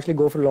used to actually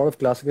go for a lot of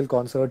classical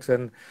concerts,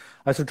 and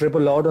I used to trip a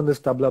lot on this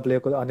tabla player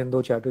called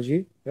Anindo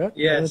Chatterjee. Yeah, Anindo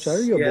Yes.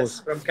 Chatterjee or Yes. Bose.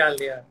 From Cal.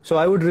 Yeah. So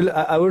I would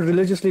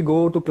religiously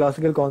go to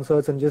classical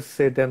concerts and just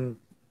sit and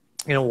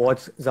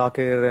watch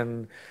Zakir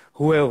and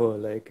whoever.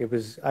 Like it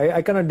was,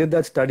 I kind of did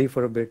that study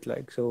for a bit.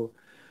 Like, so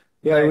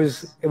yeah, it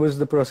was Nice. it was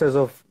the process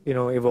of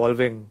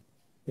evolving.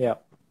 Yeah.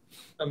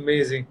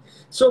 Amazing.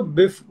 So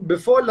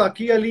before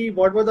Lucky Ali,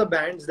 what were the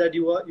bands that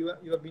you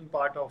have been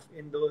part of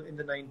in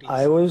the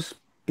I 90s? was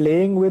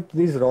playing with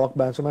these rock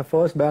bands. So my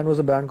first band was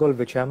a band called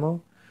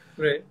Witchhammer,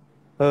 Right.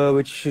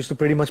 which used to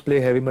pretty much play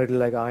heavy metal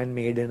like Iron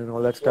Maiden and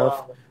all that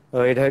stuff.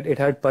 Wow. It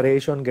had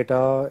Paresh on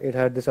guitar. It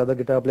had this other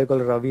guitar player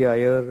called Ravi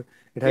Iyer.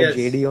 It had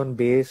JD Yes. on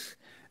bass,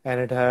 and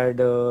it had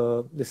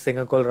this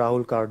singer called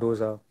Rahul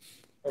Cardoza.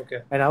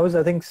 Okay. And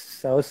I think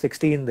I was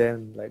 16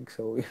 then, like,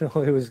 so, it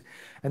was,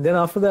 and then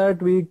after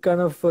that, we kind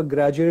of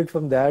graduated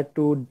from that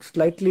to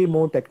slightly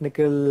more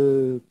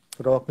technical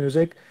rock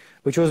music,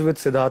 which was with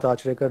Siddharth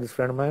Achrekar, this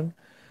friend of mine.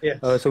 Yes.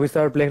 So we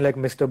started playing like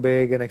Mr.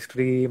 Big and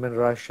Extreme and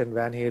Rush and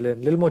Van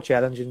Halen, a little more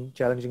challenging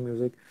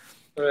music.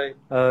 Right.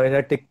 It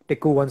had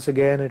Tikku once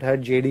again, it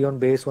had JD on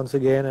bass once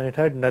again, and it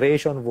had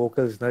Naresh on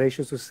vocals. Naresh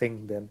used to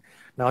sing then.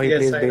 Now he Yes,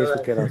 plays I know bass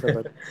with Kerasa,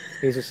 but that.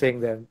 he used to sing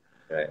then.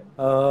 Right.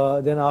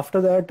 Then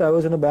after that, I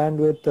was in a band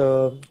with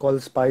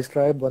called Spice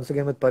Tribe, once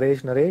again with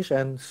Paresh, Naresh,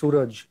 and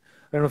Suraj.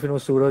 I don't know if you know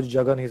Suraj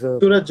Jagan, he's a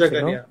Suraj Jagan,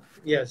 singer. yeah.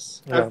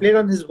 Yes. I Yeah. played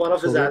on his one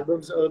of his So we,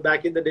 albums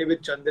back in the day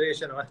with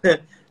Chandresh and all.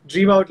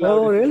 Dream Out Loud,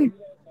 oh, if you know. really?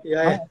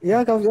 Yeah,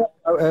 Yeah,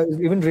 yeah.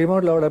 Even Dream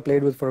Out Loud I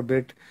played with for a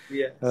bit.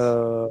 yeah. Yes.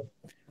 Uh,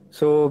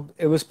 so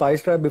it was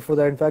Spice Tribe before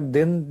that. In fact,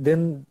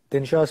 then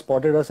Dinsha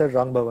spotted us at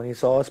Rang Bhavan. He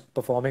saw us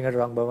performing at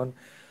Rang Bhavan,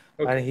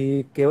 and Okay.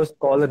 he gave us a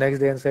call the next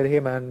day and said, "Hey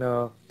man,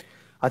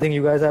 I think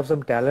you guys have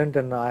some talent,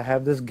 and I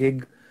have this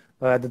gig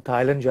at the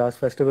Thailand Jazz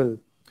Festival.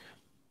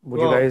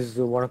 Would you Wow. guys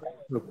want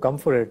to come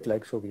for it?"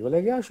 Like, so we were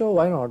like, yeah, sure,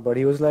 why not? But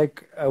he was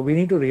like, we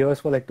need to rehearse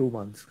for like 2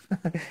 months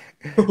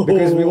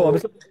because we were Oh,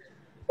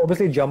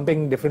 obviously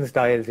jumping different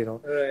styles,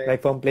 right.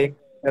 like from playing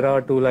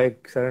era to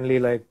like suddenly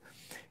like,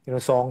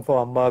 Song for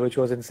Amba, which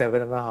was in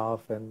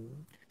 7.5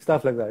 and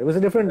stuff like that. It Right.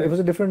 was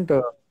a different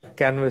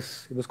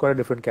canvas. It was quite a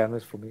different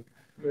canvas for me.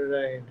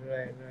 Right.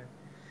 Right. Right.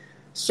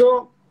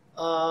 So,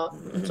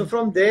 so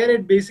from there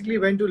it basically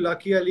went to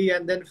Lucky Ali,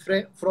 and then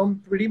from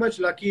pretty much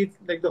Lucky,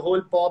 like the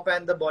whole pop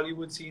and the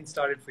Bollywood scene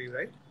started for you,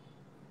 right?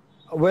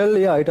 Well,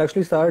 yeah, it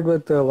actually started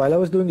with while I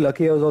was doing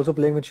Lucky, I was also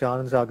playing with Shan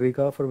and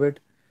Sagrika for a bit.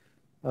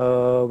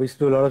 We used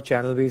to do a lot of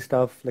Channel V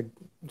stuff, like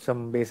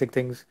some basic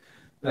things.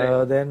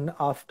 Right. Then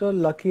after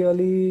Lucky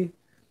Ali,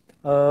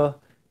 uh,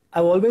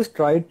 I've always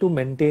tried to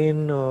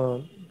maintain, uh,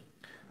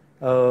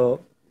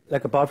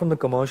 like apart from the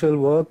commercial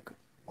work,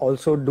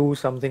 also do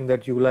something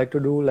that you like to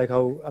do. Like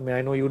how, I mean,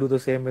 I know you do the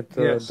same with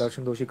Yes.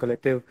 Darshan Doshi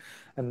Collective,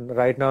 and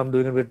right now I'm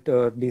doing it with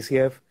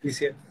DCF.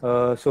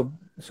 DCF.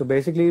 So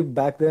basically,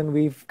 back then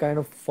we've kind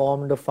of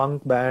formed a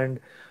funk band,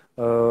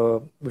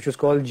 which was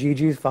called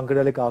Gigi's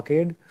Funkadelic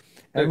Arcade,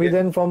 and we Okay.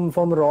 then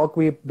from rock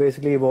we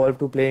basically evolved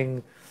to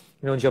playing,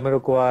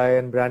 Jamiroquai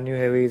and Brand New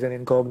Heavies and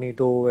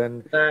Incognito,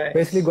 and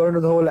basically Nice. got into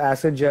the whole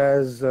acid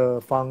jazz,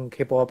 funk,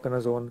 hip hop kind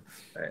of zone,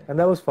 Right. and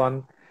that was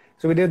fun.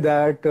 So we did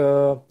that.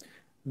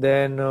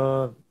 Then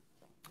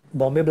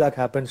Bombay Black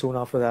happened soon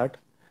after that,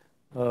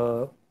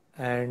 uh,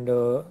 and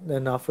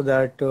then after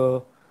that.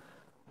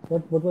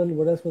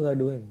 What else was I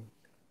doing?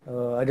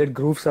 I did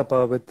Groove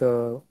Supper with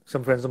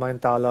some friends of mine,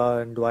 Tala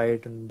and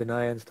Dwight and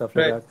Binay and stuff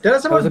like Right. that. Tell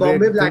us That was about a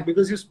Bombay great, Black great.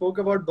 because you spoke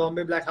about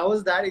Bombay Black. How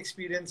was that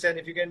experience? And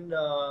if you can,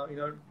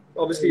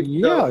 obviously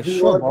Yeah, who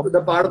sure, were Bob.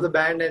 the part of the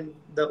band and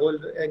the whole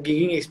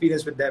gigging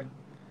experience with them.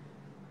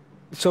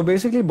 So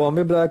basically,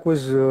 Bombay Black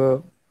was.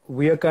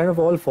 We are kind of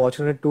all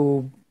fortunate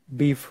to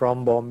be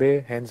from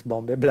Bombay, hence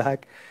Bombay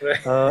Black,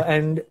 Right.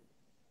 and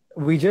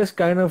we just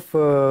kind of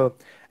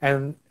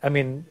and I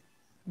mean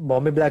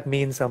Bombay Black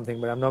means something,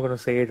 but I'm not going to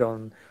say it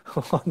on,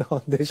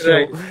 on this show.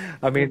 Right.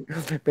 I mean,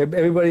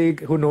 everybody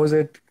who knows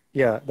it,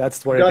 yeah,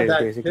 that's what it Got is that.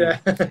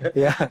 basically.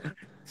 Yeah. Yeah.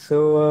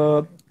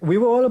 So we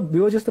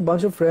were just a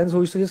bunch of friends who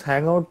used to just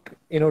hang out,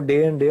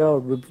 day in day out.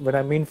 When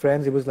I mean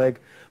friends, it was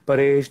like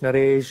Paresh,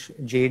 Naresh,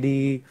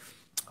 JD,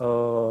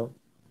 uh,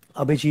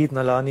 Abhijit,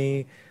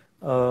 Nalani,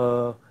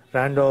 uh,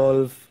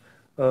 Randolph,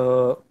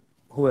 uh,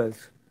 who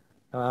else?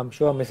 I'm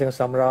sure I'm missing a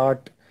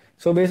Samrat.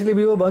 So basically,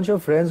 we were a bunch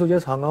of friends who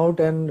just hung out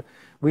and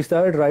we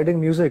started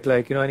writing music,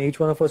 like, and each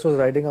one of us was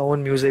writing our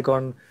own music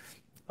on,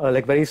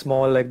 like very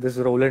small, like this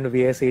Roland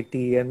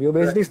VS80, and we Right.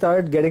 basically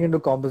started getting into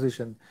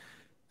composition.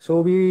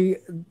 So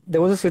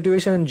there was a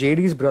situation, and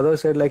JD's brother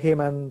said, like, hey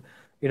man,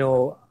 you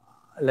know,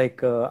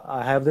 like,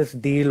 I have this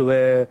deal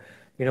where,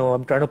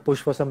 I'm trying to push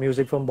for some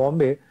music from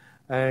Bombay,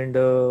 and,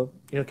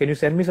 can you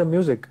send me some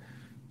music?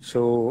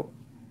 So,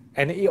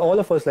 and all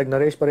of us, like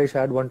Naresh Paresh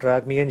had one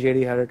track, me and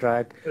JD had a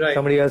track, Right.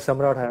 somebody else,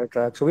 Samrat had a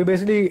track. So we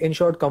basically, in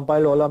short,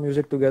 compiled all our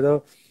music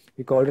together.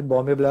 We called it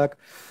Bombay Black.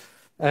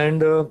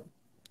 And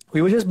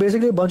we were just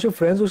basically a bunch of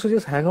friends who used to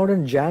just hang out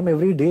and jam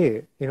every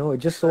day. It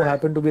just so Right.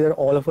 happened to be that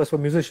all of us were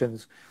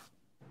musicians.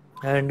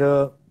 And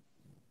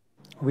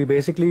we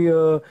basically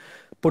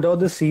put out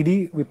the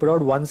CD. We put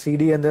out one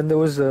CD, and then there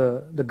was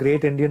the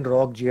Great Indian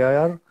Rock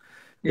GIR,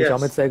 which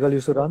Amit Yes. Saigal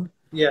used to run.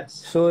 Yes.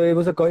 So it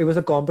was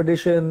a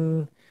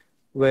competition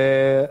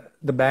where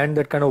the band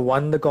that kind of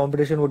won the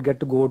competition would get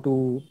to go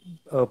to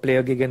play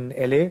a gig in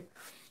LA,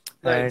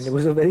 and Nice. it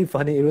was a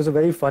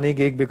very funny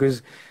gig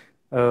because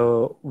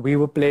we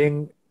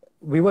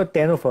were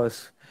 10 of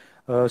us.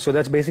 So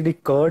that's basically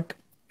Kurt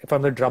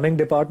from the drumming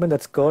department.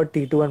 That's Kurt,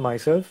 T2, and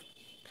myself.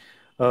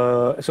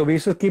 So we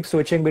used to keep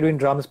switching between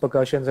drums,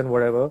 percussions, and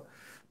whatever.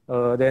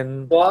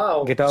 Then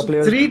Wow. guitar So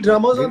players. three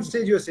drummers on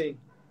stage, you're saying?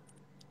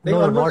 Like No,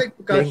 no, almost not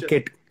like playing percussion.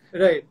 kit.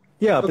 Right.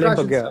 Yeah, playing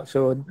Percussion yeah. stuff.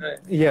 So Right.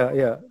 yeah,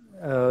 yeah.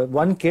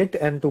 One kit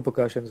and two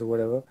percussions or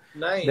whatever.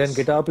 Then Nice.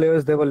 guitar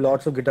players, there were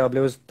lots of guitar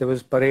players. There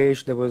was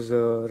Paresh, there was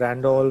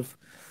Randolph,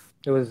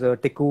 there was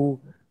Tiku,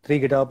 three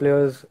guitar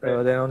players.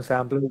 Right. Then on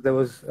samplers, there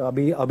was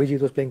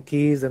Abhijit was playing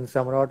keys, and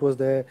Samrat was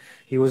there.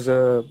 He was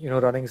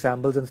running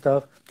samples and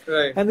stuff.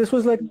 Right. And this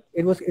was like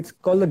it's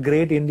called the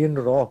Great Indian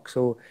Rock.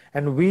 So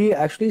and we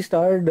actually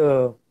started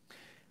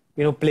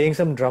playing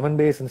some drum and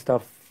bass and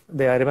stuff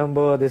there. I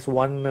remember this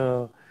one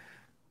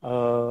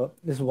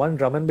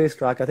drum and bass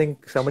track. I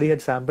think somebody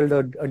had sampled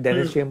a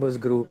Dennis Hmm. Chambers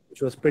group,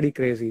 which was pretty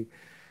crazy.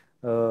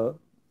 Uh,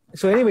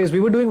 so, anyways, we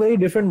were doing very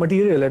different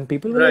material, and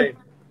people were like, Right.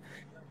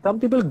 some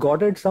people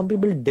got it, some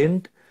people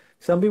didn't.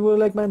 Some people were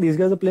like, man, these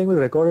guys are playing with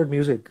recorded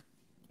music,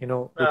 which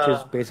is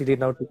Uh, basically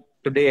now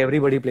today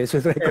everybody plays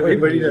with recorded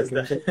Everybody music,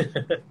 does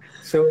that.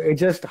 so it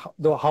just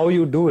how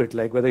you do it,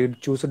 like whether you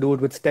choose to do it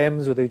with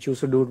stems, whether you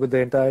choose to do it with the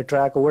entire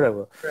track or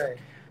whatever. Right.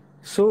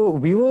 So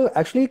we were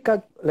actually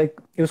like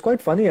it was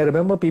quite funny. I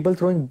remember people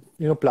throwing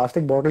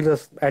plastic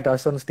bottles at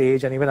us on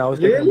stage, and even I was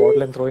taking a bottle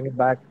Really? and throwing it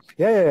back.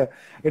 Yeah, yeah, yeah.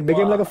 It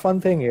became like a Wow.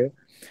 fun thing here.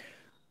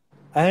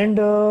 And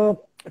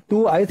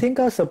to I think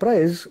our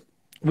surprise,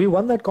 we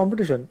won that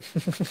competition.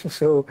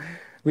 So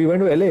we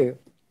went to LA.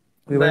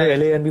 We went to Nice.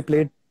 LA and we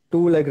played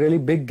two like really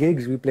big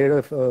gigs. We played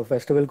a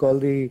festival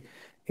called the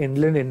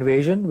Inland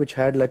Invasion, which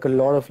had like a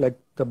lot of like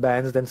the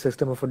bands, then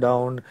System of a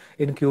Down,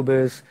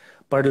 Incubus,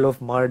 Puddle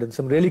of Mud, and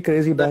some really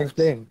crazy bands Nice.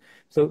 playing.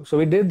 So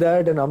we did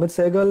that, and Amit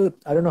Sehgal,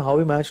 I don't know how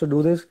we managed to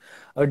do this.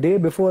 A day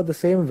before at the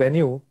same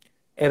venue,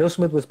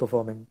 Aerosmith was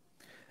performing.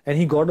 And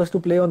he got us to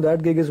play on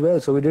that gig as well.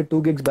 So we did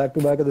two gigs back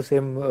to back at the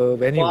same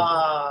venue.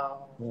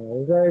 Wow. I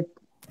was like,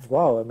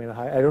 wow. I mean,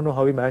 I don't know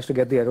how we managed to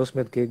get the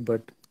Aerosmith gig,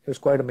 but it was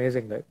quite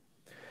amazing. Like,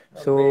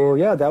 so Amazing.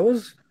 yeah, that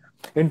was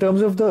in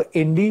terms of the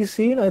indie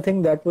scene. I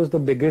think that was the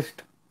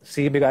biggest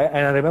scene. And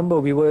I remember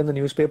we were in the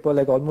newspaper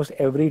like almost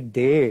every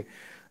day,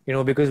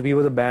 because we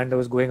were the band that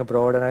was going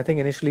abroad. And I think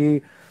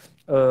initially,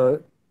 uh,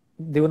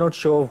 they were not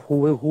sure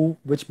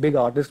which big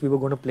artist we were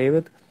going to play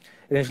with.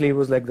 Initially, it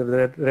was like the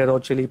Red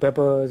Hot Chili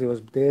Peppers. It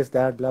was this,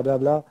 that, blah, blah,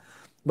 blah.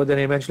 But then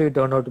eventually it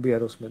turned out to be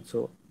Aerosmith.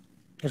 So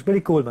it's pretty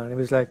cool, man. It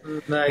was like,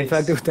 in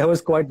fact, Nice. that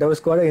was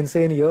quite an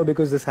insane year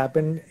because this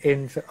happened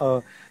in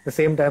the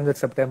same time that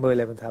September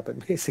 11th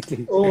happened,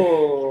 basically.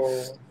 Oh,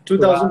 So I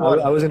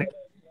 2001. was in,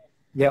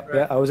 yeah, yeah,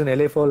 Right. I was in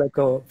LA for like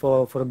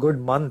for a good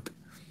month,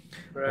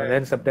 and Right.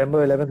 then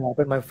September 11th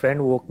happened. My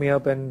friend woke me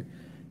up and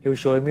he was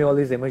showing me all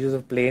these images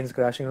of planes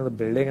crashing on the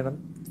building,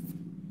 and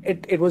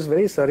it was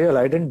very surreal.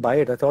 I didn't buy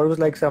it. I thought it was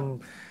like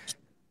some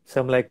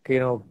like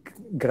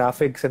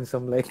graphics and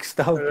some like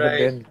stuff, but Right.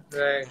 then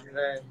Right.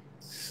 Right.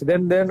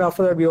 then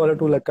after that we all had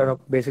to like kind of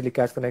basically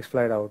catch the next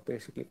flight out,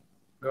 basically.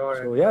 Got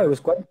So it. yeah, Got it it. was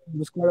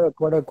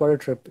quite a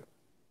trip.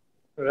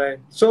 Right.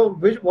 So,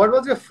 what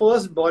was your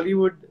first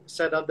Bollywood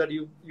setup that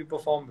you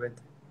performed with?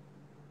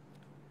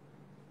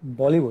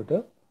 Bollywood,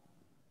 huh?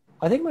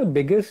 I think my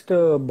biggest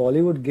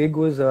Bollywood gig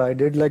was I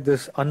did like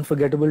this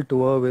unforgettable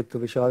tour with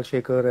Vishal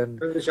Shekhar, and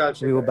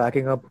Vishal we were Shekhar.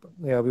 backing up.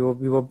 Yeah, we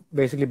were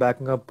basically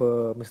backing up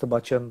Mr.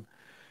 Bachchan.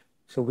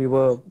 So we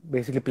were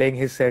basically playing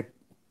his set.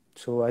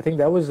 So I think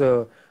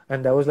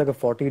and that was like a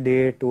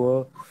 40-day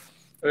tour.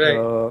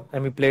 Right.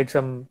 And we played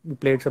some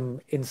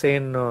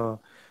insane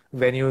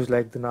venues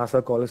like the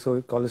NASA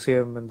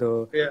Coliseum and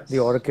the Yes.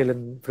 Oracle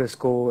in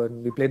Frisco,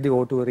 and we played the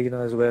O2 Arena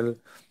as well.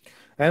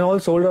 And all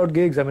sold out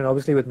gigs. I mean,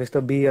 obviously with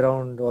Mr. B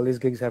around, all these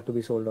gigs have to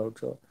be sold out.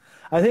 So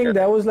I think that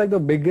Correct. was like the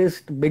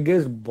biggest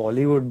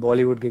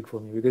Bollywood gig for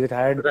me because it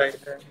had Right.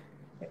 Right.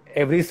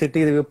 every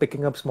city they were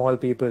picking up small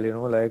people,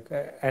 like,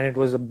 and it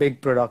was a big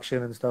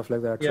production and stuff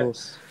like that. So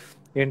Yes.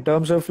 in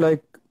terms of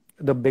like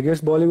the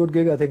biggest Bollywood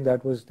gig, I think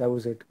that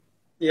was it.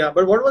 Yeah.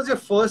 But what was your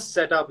first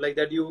setup like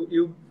that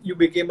you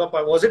became a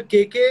part? Was it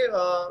KK?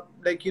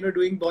 Like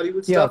doing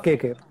Bollywood Yeah, stuff?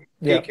 KK.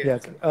 Yeah, KK.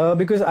 yeah.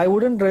 Because I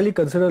wouldn't really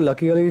consider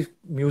Lucky Ali's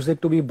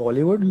music to be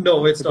Bollywood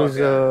No, it's not. because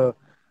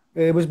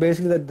Yeah. it was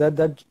basically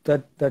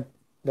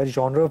that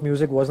genre of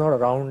music was not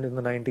around in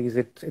the 90s.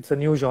 It's a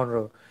new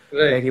genre.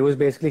 Like Right. it was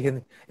basically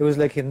it was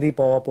like Hindi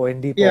pop or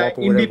indie Yeah. pop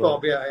or Indie whatever.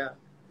 pop. Yeah.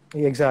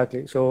 Yeah.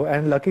 Exactly. So,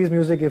 and Lucky's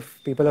music,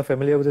 if people are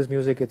familiar with his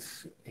music,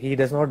 he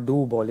does not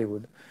do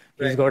Bollywood.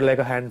 He's Right. got like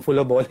a handful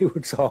of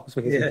Bollywood songs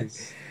basically.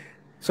 Yes.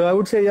 So I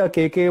would say, yeah,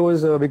 KK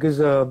was because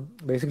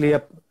basically, yeah,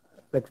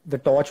 like the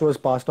torch was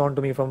passed on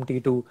to me from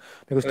T2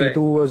 because Right.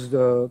 T2 was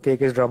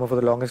KK's drummer for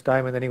the longest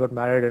time, and then he got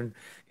married and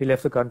he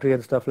left the country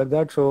and stuff like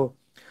that. So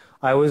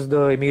I was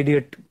the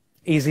immediate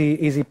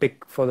easy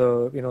pick for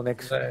the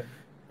next. Right.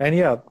 And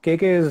yeah,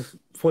 KK is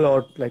full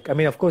out. Like I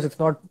mean, of course, it's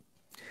not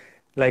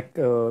like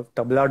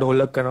tabla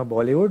dholak kind of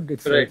Bollywood.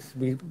 Right.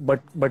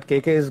 But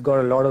KK has got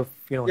a lot of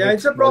Yeah,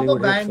 it's hits, a proper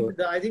Bollywood hits. band.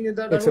 So I think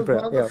that it's a was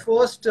one of the yeah,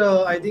 first,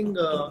 I think,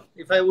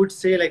 if I would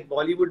say, like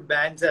Bollywood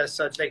bands as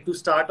such, like to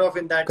start off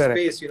in that correct,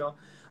 space.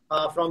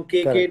 from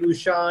KK Correct.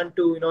 Dushan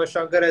to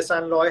Shankar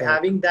Ehsan Loy, Correct.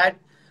 having that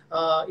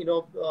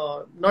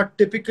not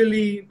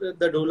typically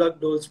the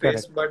dole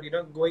space, Correct.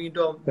 but going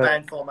into a Correct.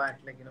 band format,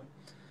 Correct.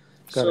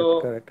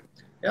 So Correct.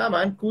 yeah,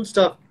 man, cool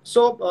stuff.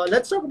 So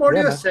let's talk about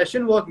Yeah, your man.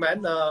 session work,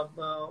 man.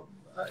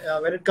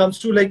 When it comes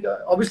to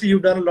obviously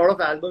you've done a lot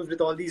of albums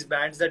with all these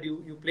bands that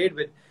you played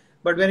with,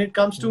 but when it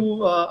comes Mhm. to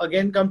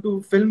again come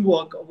to film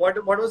work,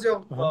 what was your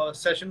Uh-huh.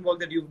 session work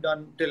that you've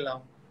done till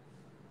now?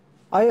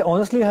 I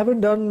honestly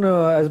haven't done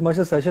as much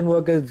as session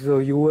work as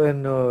you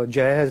and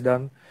Jay has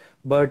done,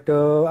 but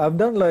I've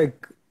done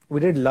like we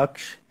did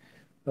Laksh,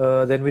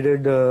 then we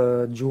did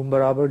Joom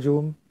Barabar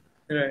Joom,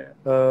 Right.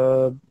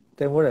 uh,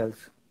 then what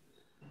else?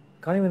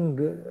 Can't even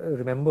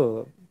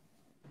remember.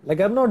 Like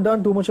I've not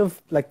done too much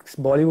of like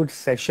Bollywood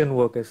session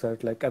work as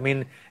such. Like I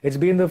mean, it's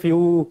been the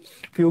few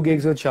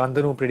gigs with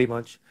Shantanu pretty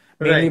much,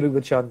 mainly Right.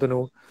 with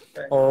Shantanu.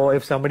 Right. Or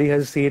if somebody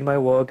has seen my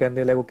work and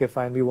they're like, okay,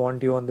 fine, we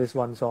want you on this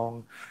one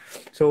song.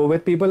 So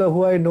with people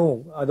who I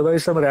know,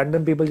 otherwise some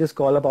random people just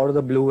call up out of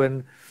the blue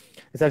and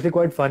it's actually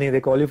quite funny.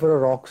 They call you for a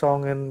rock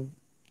song and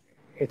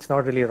it's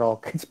not really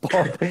rock, it's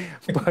pop.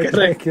 But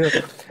Correct. like,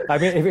 I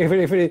mean,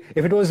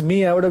 if it was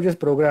me, I would have just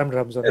programmed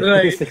drums on it,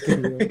 Right.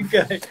 basically.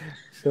 Correct.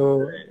 So,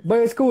 Right. but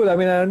it's cool. I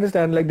mean, I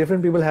understand like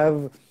different people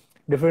have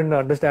different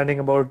understanding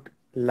about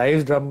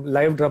live drum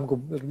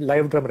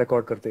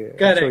record karte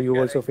hai. I'm sure Correct. you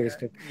also Correct.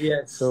 faced it.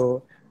 Yes.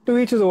 So to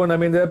each his own. I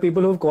mean, there are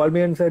people who've called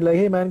me and said like,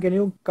 "Hey man, can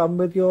you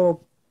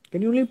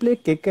only play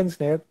kick and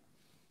snare?"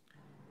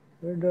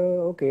 I said,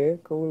 okay,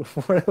 cool,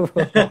 whatever,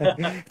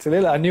 man. It's a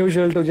little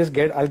unusual to just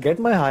get. I'll get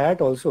my hi-hat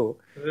also.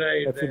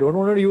 Right. If you Right. don't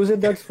want to use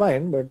it, that's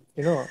fine. But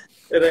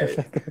Right.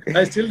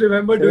 I still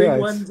remember so doing yeah,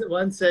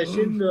 one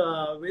session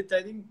with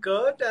I think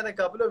Kurt and a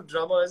couple of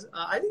drummers.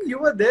 I think you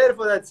were there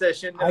for that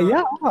session.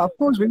 yeah, of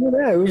course we were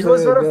there. It It was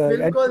was for a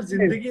film at called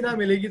Zindagi Na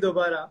Milegi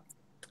Dobara,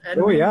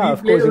 and oh yeah, we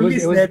of played course. only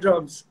snare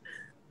drums.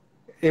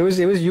 It was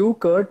you,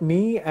 Kurt,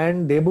 me,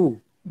 and Debu.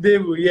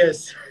 Devu,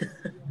 yes.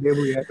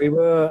 Debu, yeah. We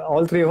were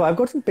all three of. I've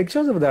got some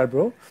pictures of that,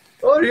 bro.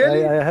 Oh, I,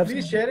 really? I have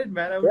Please some. share it,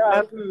 man. I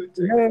Yeah, would love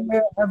to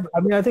check.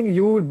 I mean, I think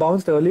you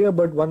bounced earlier,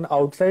 but one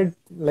outside,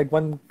 like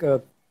one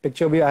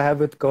picture I have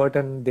with Kurt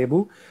and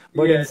Debu.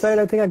 But inside, Yes.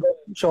 I think I got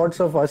shots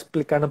of us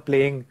kind of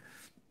playing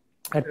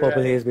at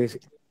Purple Right. Haze,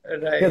 basically. Yeah,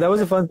 Right. that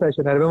was a fun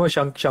session. I remember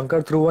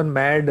Shankar threw one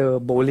mad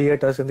bowlie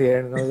at us in the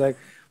end, and I was like,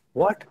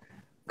 "What?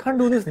 Can't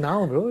do this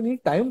now, bro.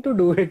 Need time to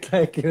do it."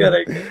 Correct.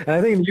 And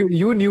I think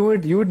you knew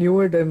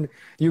it, and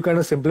you kind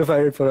of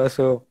simplified it for us.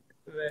 So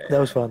that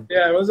was fun.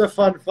 Yeah, it was a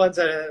fun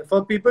set. For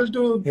people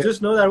to Yeah.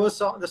 just know that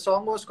the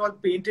song was called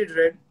Painted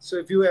Red. So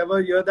if you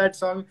ever hear that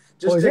song, Oh,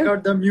 just is check it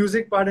out the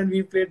music part, and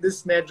we played this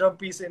snare drum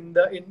piece in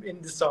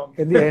the song.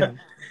 in the end?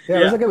 Yeah,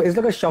 it was Yeah, like it's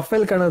like a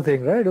shuffle kind of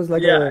thing, right? It was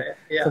like yeah, a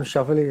yeah, some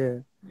shuffling. Yeah.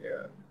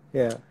 yeah.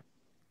 Yeah.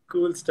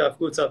 Cool stuff.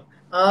 Cool stuff.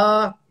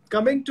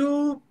 Coming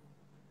to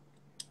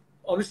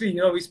obviously,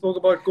 we spoke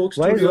about Coke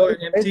Why is Studio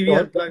and MTV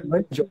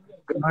Unplugged. Josh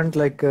Grant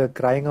like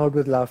crying out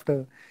with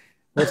laughter?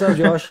 What's up,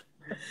 Josh?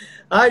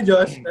 Hi,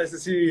 Josh. Nice to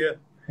see you here.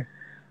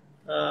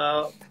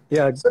 Uh,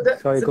 Yeah,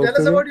 sorry, so Coke tell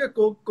us Studio. about your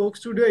Coke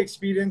Studio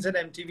experience and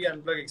MTV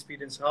Unplugged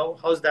experience.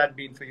 How's that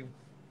been for you?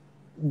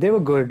 They were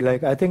good.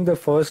 Like I think the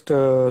first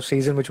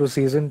season, which was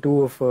season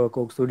two of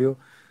Coke Studio,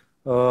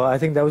 I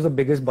think that was the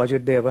biggest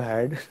budget they ever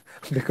had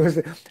because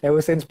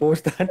ever since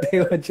post that they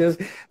were just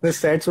the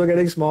sets were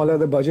getting smaller,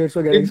 the budgets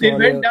were getting It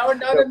went smaller. down,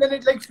 The- and then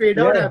it like fade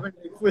out Yeah, happened.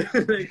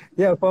 Like,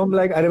 yeah. From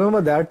like I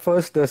remember that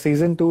first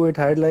season two, it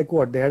had like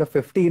what they had a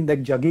 15.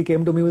 Like Juggy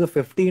came to me with a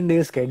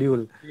 15-day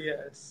schedule.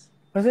 yes.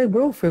 I was like,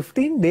 bro,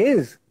 15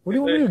 days. What do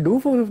you want me to do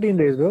for 15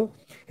 days, bro?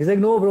 He's like,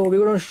 no, bro,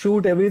 we're gonna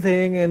shoot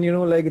everything,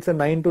 and like it's a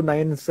 9 to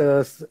 9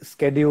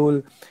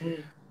 schedule. Hmm.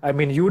 I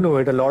mean, you know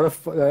it. A lot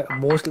of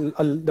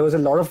there was a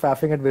lot of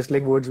faffing at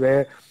Whistling Woods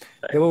where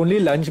there were only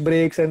lunch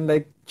breaks and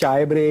like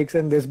chai breaks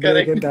and this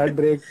break Correct. and that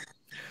break.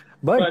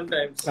 But Fun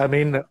times. I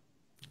mean,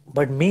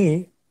 but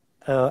me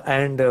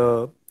and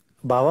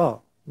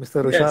Bawa,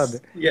 Mr. Rushad,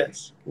 Yes.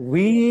 Yes.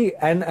 we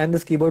and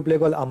this keyboard player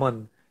called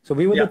Aman. So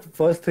we were the Yeah.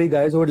 first three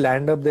guys who would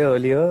land up there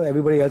earlier.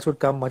 Everybody else would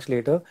come much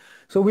later.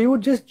 So we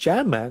would just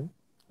jam, man.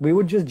 We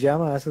would just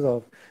jam our asses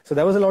off. So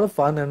that was a lot of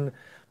fun. And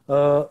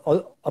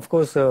of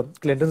course,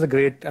 Clinton's a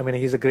great. I mean,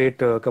 he's a great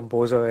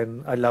composer,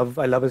 and I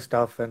love his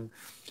stuff. And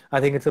I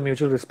think it's a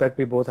mutual respect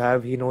we both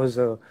have. He knows,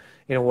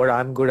 what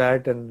I'm good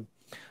at, and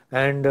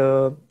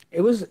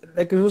it was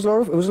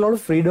a lot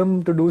of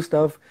freedom to do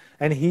stuff.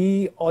 And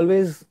he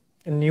always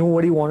knew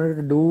what he wanted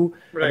to do.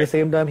 At the Right.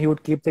 same time, he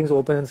would keep things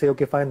open and say,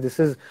 okay, fine, this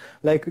is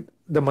like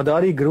the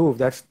Madari groove.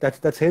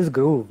 That's his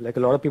groove. Like a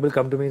lot of people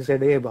come to me and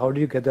said, hey, how do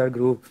you get that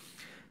groove?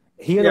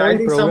 He had Yeah, I already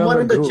think programmed someone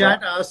that in the groove.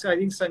 chat asked. I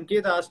think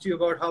Sanket asked you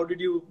about how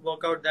did you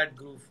work out that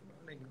groove.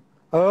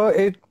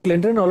 Like,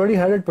 Clinton already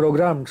had it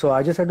programmed, so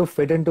I just had to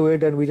fit into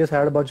it, and we just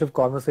had a bunch of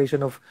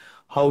conversation of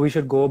how we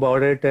should go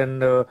about it.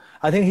 And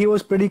I think he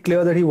was pretty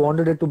clear that he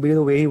wanted it to be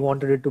the way he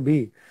wanted it to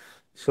be.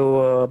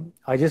 So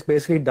I just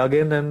basically dug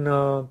in,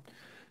 and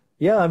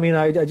yeah, I mean,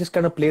 I just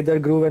kind of played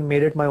that groove and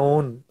made it my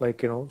own,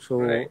 like, right. so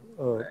Right.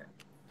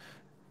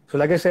 So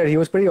like I said, he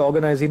was pretty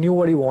organized. He knew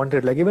what he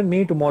wanted. Like even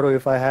me tomorrow,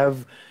 if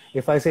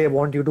I say I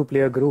want you to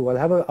play a groove,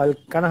 I'll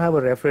kind of have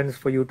a reference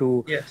for you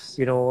to, Yes.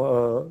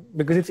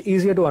 because it's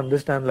easier to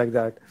understand like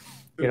that,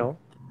 you True. know.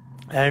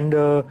 And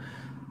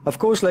of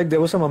course, like there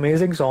were some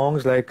amazing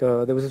songs. Like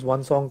there was this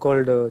one song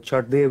called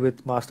 "Chhat De"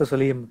 with Master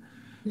Salim,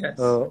 Yes.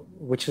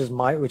 which is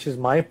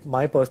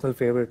my personal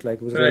favorite.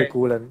 Like it was really Right.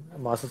 cool. And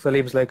Master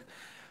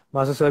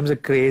Salim's a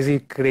crazy,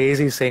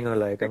 crazy singer.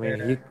 Like I mean,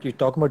 Yeah. you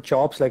talk about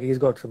chops, like he's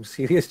got some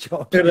serious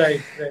chops.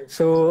 Right. Right.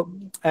 So,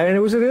 and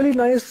it was a really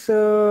nice,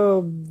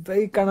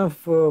 very kind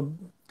of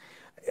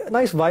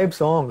nice vibe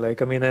song.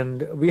 Like I mean,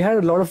 and we had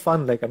a lot of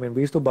fun. Like I mean,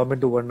 we used to bump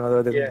into one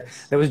another. Then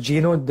Yes. there was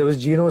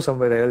Gino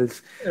somewhere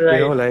else,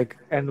 Right. like,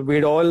 and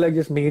we'd all like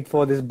just meet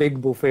for this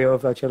big buffet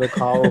of chalo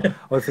khao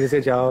or fir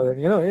se jao.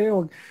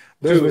 And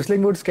those True.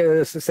 Whistling Wood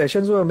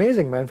sessions were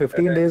amazing, man.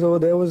 15 Right. days over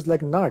there was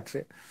like nuts.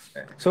 Right.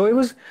 So it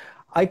was,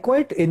 I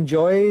quite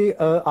enjoy,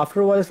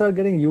 after a while I started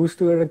getting used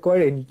to it.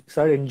 I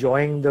started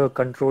enjoying the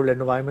controlled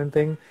environment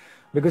thing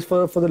because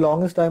for the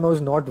longest time I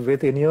was not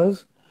with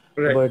in-ears.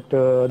 Right.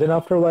 But then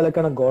after a while I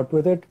kind of got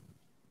with it.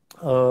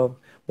 Uh,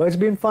 but it's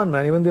been fun,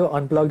 man. Even the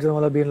unplugs and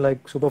all have been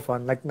like super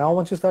fun. Like now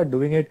once you start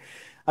doing it,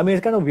 I mean,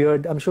 it's kind of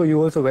weird. I'm sure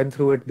you also went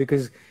through it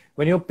because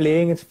when you're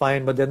playing, it's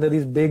fine. But then there are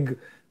these big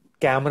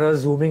cameras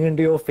zooming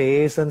into your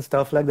face and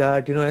stuff like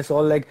that. It's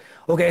all like,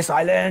 okay,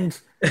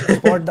 silence,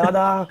 spot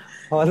dada,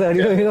 all that.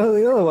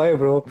 Yeah. Why,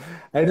 bro?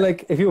 And Yeah.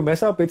 like, if you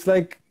mess up, it's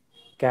like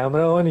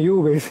camera on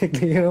you,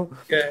 basically. Yeah.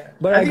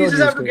 But I I think you got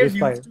just have used to to it. It get was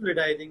used fine. to it,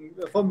 I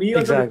think. For me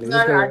also, Exactly. because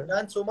Just I'd gotta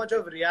done so much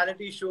of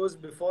reality shows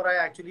before I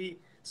actually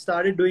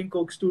started doing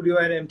Coke Studio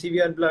and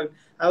MTV Unplugged.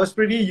 I was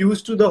pretty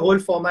used to the whole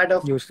format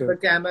of used to the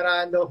it. camera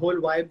and the whole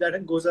vibe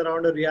that goes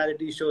around a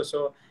reality show.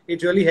 So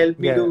it really helped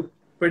me Yeah. to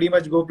pretty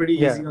much go pretty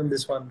Yeah. easy on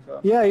this one. So,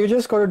 Yeah, you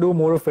just got to do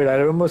more of it. I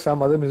remember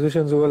some other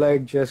musicians who were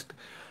like just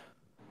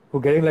who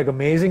getting like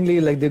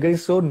amazingly like they're getting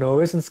so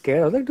nervous and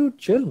scared. I was like, dude,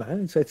 chill,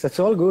 man. It's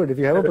all good. If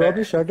you have a problem,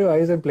 just shut your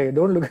eyes and play.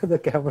 Don't look at the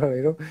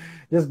camera.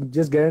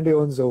 Just get into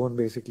your own zone,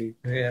 basically.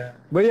 yeah,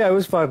 But yeah, it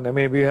was fun. I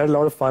mean, we had a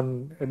lot of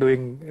fun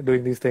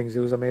doing these things. It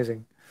was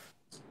amazing.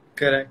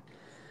 correct.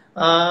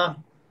 Uh,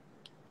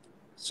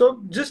 So,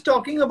 just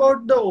talking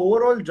about the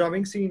overall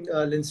drumming scene,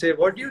 Lindsay,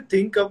 what do you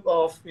think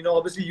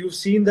obviously you've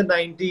seen the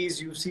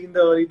 90s, you've seen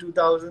the early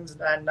 2000s,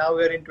 and now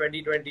we're in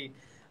 2020.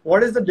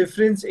 What is the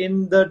difference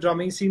in the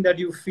drumming scene that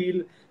you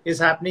feel is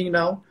happening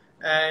now?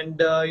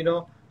 And,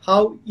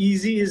 how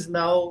easy is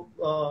now,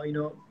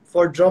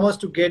 for drummers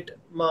to get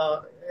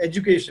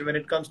education when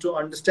it comes to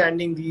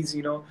understanding these,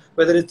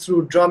 whether it's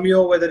through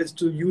Drumeo, whether it's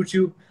through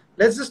YouTube.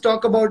 Let's just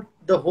talk about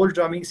the whole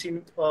drumming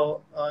scene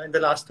in the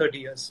last 30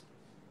 years.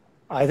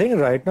 I think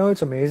right now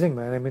it's amazing,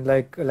 man. I mean,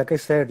 like I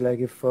said, like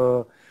if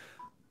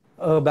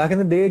back in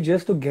the day,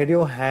 just to get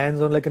your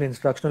hands on like an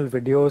instructional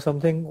video or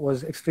something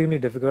was extremely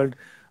difficult.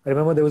 I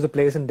remember there was a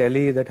place in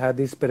Delhi that had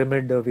these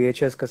pyramid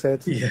VHS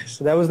cassettes. Yes.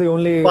 So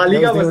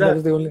Paliga that Bazaar.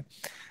 was the only,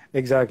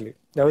 exactly.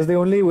 That was the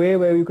only way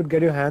where you could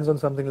get your hands on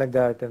something like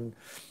that. And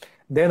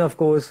then, of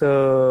course,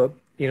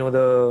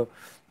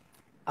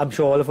 I'm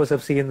sure all of us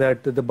have seen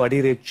that the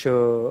Buddy Rich,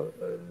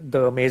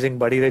 the amazing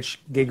Buddy Rich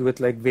gig with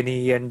like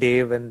Vinny and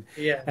Dave and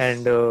Yes.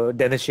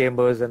 Dennis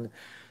Chambers. And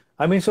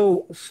I mean,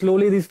 so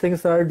slowly these things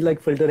started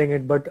like filtering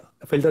in,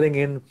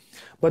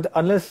 but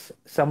unless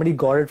somebody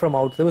got it from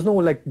out, there was no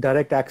like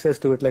direct access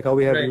to it like how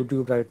we have Right.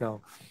 YouTube right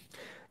now.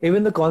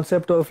 Even the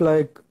concept of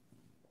like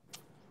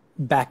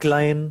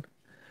backline,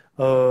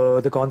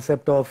 the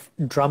concept of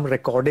drum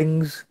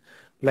recordings,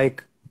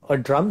 like a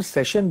drum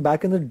session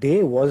back in the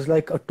day was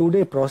like a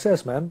 2-day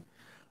process, man.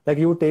 Like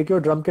you would take your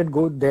drum kit,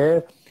 go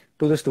there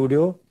to the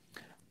studio,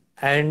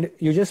 and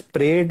you just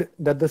prayed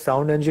that the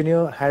sound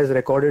engineer has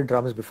recorded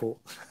drums before.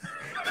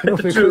 True.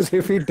 Because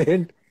if he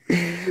didn't,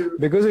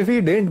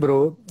 True.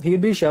 bro, he'd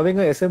be shoving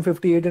a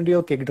SM58 into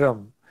your kick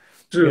drum,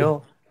 you True.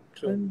 know,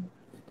 True. and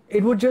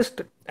it would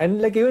just,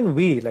 and like even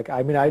we, like,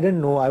 I mean, I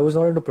didn't know, I was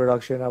not into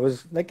production. I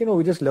was like,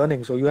 we're just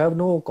learning. So you have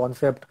no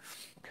concept.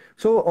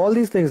 So all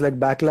these things like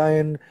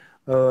backline,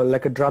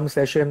 like a drum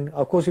session,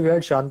 of course, if you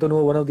had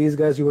Shantanu, one of these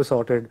guys, you were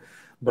sorted.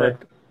 Right.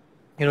 But,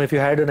 if you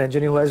had an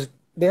engineer who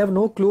they have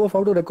no clue of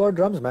how to record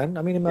drums, man.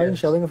 I mean, imagine Yes.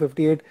 shoving a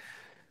 58.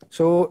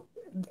 So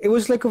it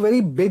was like a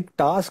very big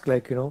task,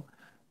 like,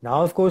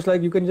 now, of course,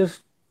 like you can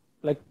just,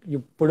 like you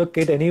put a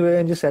kit anywhere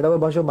and just set up a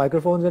bunch of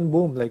microphones and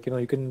boom, like,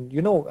 you can,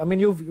 I mean,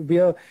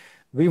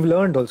 we've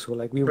learned also,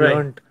 like we've Right.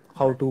 learned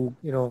how to,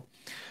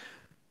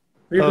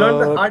 We've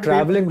learned the hard way, but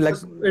traveling, like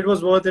it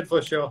was worth it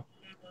for sure.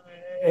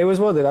 it was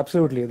worth it,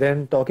 absolutely.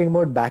 Then talking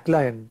about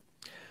backline,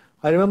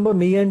 I remember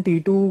me and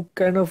T2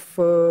 kind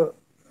of,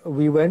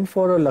 we went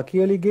for a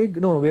Lucky Ali gig.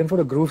 No, we went for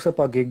a Groove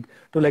Sapa gig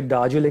to like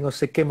Darjeeling or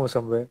Sikkim or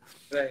somewhere.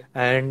 Right.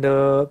 And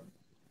the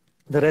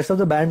rest of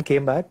the band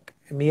came back.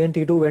 Me and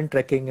T2 went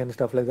trekking and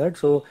stuff like that.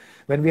 So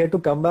when we had to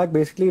come back,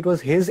 basically it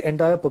was his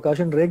entire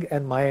percussion rig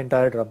and my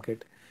entire drum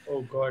kit. Oh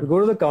We God. go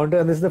to the counter,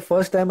 and this is the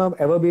first time I've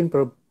ever been,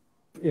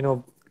 you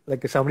know,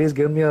 like somebody's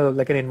given me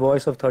like an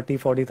invoice of 30,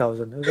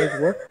 40,000. I was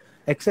like, what?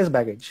 Excess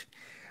baggage.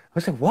 I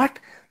was like, what?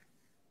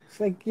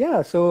 like,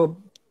 yeah, so,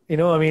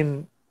 I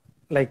mean,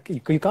 like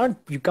you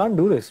can't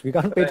do this. We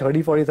can't pay Right,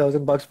 30,000,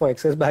 40,000 bucks for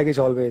excess baggage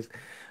always.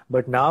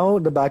 But now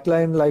the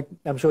backline, like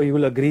I'm sure you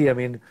will agree. I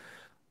mean,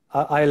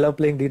 I love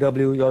playing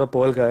DW. You're a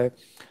Pearl guy.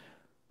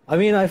 I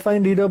mean, I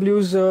find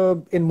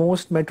DWs in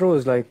most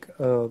metros, like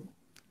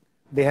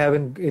they have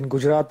in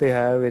Gujarat, they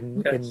have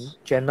in yes,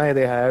 Chennai,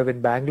 they have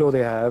in Bangalore,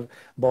 they have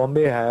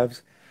Bombay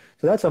has.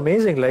 So that's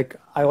amazing. Like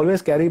I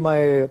always carry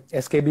my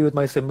SKB with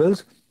my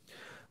symbols,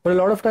 but a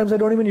lot of times I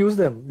don't even use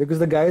them because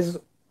the guys,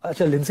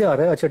 अच्छा लिंसे आ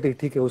रहा है अच्छा ठीक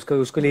ठीक है उसका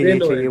उसके लिए they ये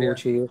know चाहिए it, वो yeah.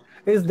 चाहिए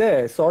is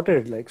there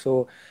sorted like so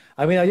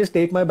I mean I just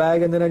take my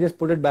bag and then I just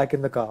put it back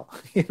in the car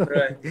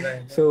Right, right,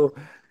 right,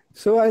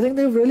 so I think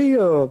they've really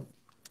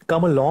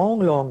come a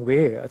long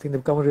way. I think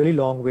they've come a really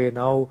long way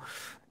now.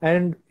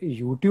 And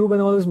YouTube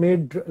and all has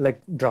made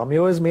like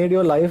Drumeo has made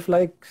your life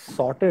like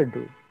sorted,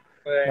 dude.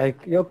 right,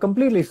 Like you're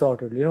completely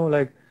sorted,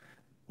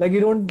 like you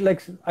don't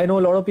like I know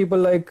a lot of people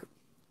like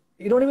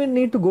you don't even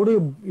need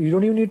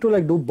to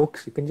like do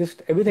books. You can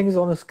just everything is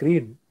on a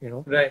screen,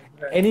 right,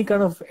 right. Any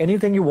kind of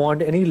anything you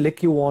want, any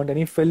lick you want,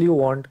 any fill you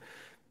want.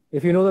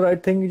 If you know the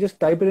right thing, you just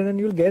type it in and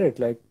you'll get it.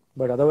 Like,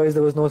 but otherwise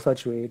there was no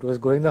such way. It was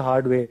going the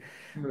hard way.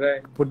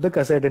 Right. Put the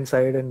cassette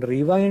inside and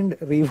rewind,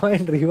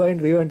 rewind,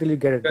 rewind, rewind until you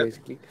get it Correct.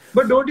 basically.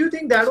 But don't you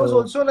think that was So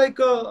also like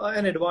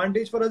an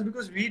advantage for us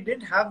because we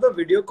didn't have the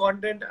video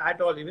content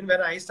at all. Even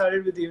when I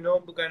started with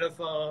kind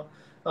of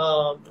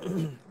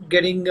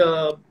getting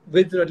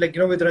with like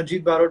with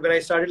Ranjit Barot, when I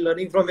started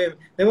learning from him,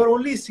 there were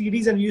only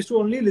CDs and we used to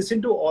only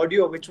listen to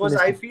audio, which was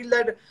I listen, feel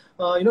that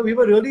we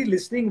were really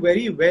listening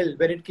very well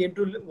when it came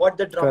to what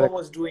the drummer correct,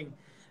 was doing.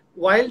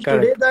 While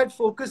today correct. that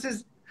focus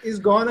is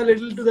gone a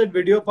little to that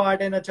video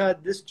part and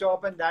acha, this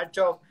chop and that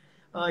chop.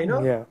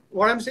 Yeah.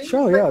 What I'm saying is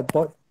Sure, like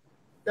yeah.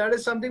 that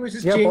is something which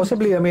has Yeah, changed.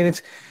 possibly. I mean,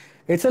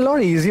 it's a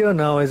lot easier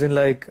now, as in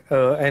like,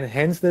 and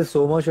hence there's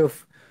so much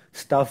of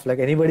stuff. Like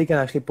anybody can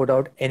actually put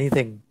out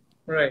anything.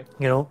 Right,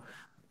 You know,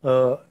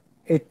 uh,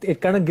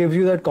 it kind of gives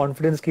you that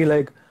confidence key,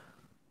 like,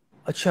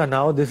 acha,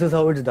 now this is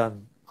how it's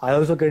done. I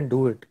also can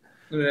do it.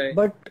 right,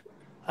 But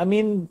I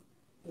mean,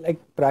 like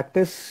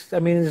practice, I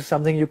mean, is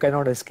something you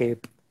cannot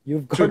escape.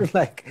 You've got true. to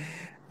like,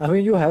 I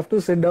mean, you have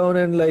to sit down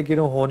and like,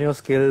 hone your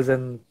skills.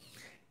 And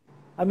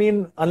I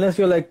mean, unless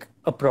you're like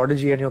a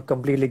prodigy and you're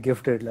completely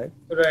gifted, like,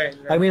 Right,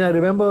 I right. mean, I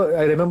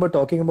remember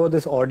talking about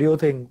this audio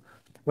thing.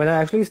 When I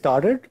actually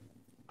started,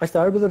 I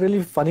started with a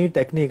really funny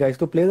technique. I used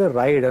to play the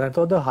ride, and I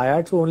thought the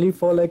hi-hats were only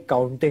for like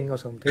counting or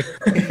something,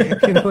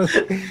 you know.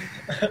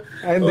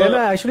 And then Uh,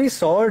 I actually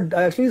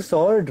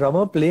saw a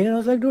drummer playing, and I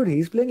was like, dude,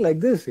 he's playing like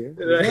this. Yeah?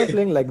 He's not right,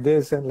 playing like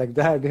this and like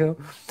that.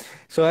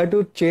 So I had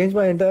to change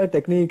my entire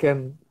technique,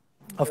 and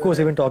of course,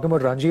 right. even talking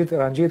about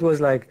Ranjit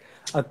was like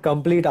a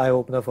complete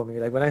eye-opener for me.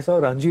 Like when I saw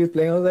Ranjit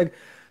playing, I was like.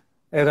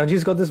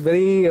 Ranjit's got this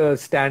very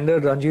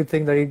standard Ranjit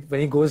thing that when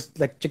he goes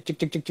like chick chick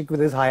chick chick chick with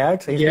his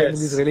hi-hats, he's getting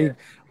these Yes, really yes,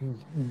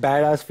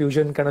 badass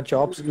fusion kind of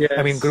chops.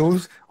 I mean yes.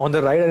 grooves on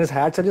the right, and his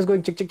hats are just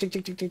going chick chick chick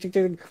chick chick chick chick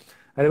chick.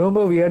 I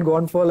remember we had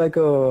gone for like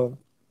a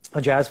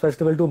jazz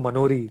festival to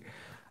Manori,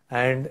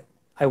 and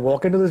I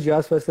walk into this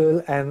jazz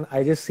festival and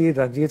I just see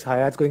Ranjit's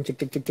hi-hats going chick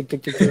chick chick chick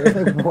chick chick chick. I was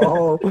like,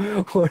 wow,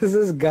 what is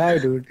this guy,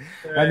 dude?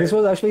 And this Right,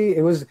 was actually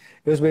it was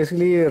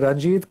basically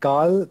Ranjit,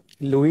 Carl,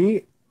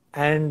 Louis,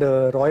 and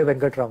Roy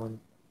Venkatraman.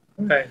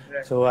 right,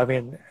 right. So I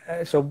mean,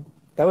 so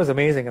that was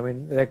amazing. I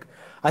mean, like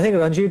I think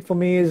Ranjit for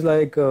me is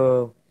like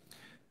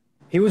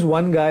he was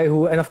one guy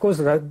who, and of course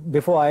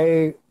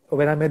before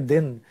when I met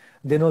Din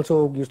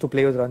also used to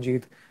play with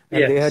Ranjit,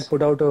 and they had Yes.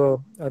 put out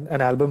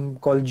an album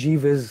called G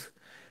Viz,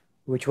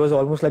 which was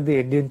almost like the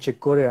Indian Chick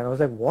Corea, and I was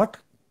like, what?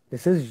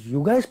 This is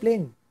you guys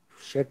playing?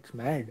 Shit, it's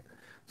mad.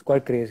 It's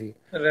quite crazy.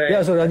 Yeah,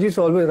 Right, so right.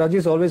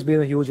 Ranjit's always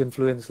been a huge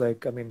influence.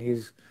 Like I mean,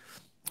 he's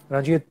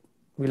Ranjit.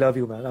 We love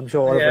you, man. I'm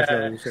sure all of us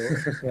love Yeah. you. So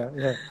yeah,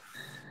 yeah.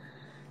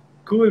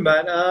 Cool,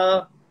 man.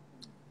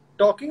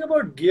 Talking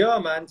about gear,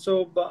 man.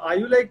 So, are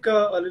you like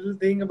a little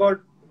thing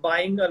about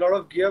buying a lot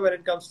of gear when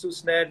it comes to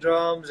snare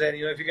drums, and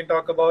if you can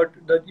talk about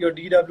your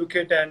DW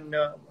kit and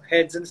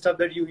heads and stuff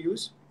that you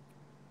use?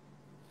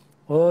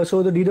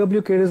 So the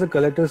DW kit is a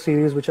collector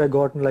series which I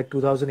got in like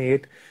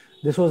 2008.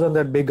 This was on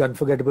that big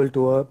unforgettable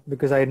tour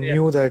because I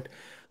knew Yes. that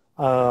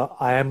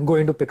I am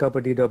going to pick up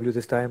a DW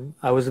this time.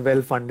 I was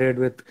well funded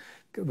with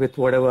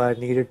whatever I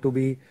needed to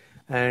be,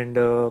 and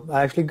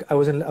I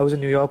was in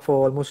New York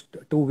for almost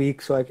 2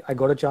 weeks, so I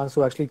got a chance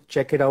to actually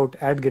check it out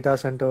at Guitar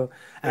Center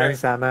and Right.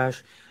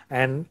 Samash,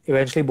 and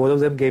eventually both of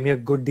them gave me a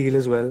good deal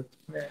as well.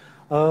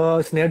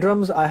 Right. Snare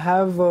drums, I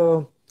have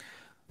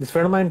this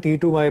friend of mine,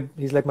 T2,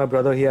 he's like my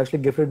brother. He actually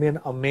gifted me an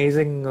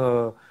amazing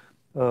uh,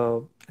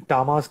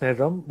 Tama snare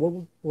drum.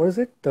 What is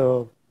it?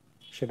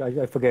 Shit,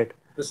 I forget.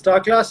 The Star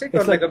Classic or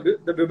It's like like,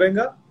 the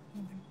Bubenga?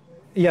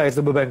 yeah, it's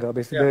the Bubenga. Yeah.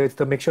 Basically, it's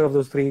the mixture of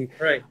those three.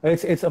 Right.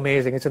 It's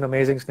amazing. It's an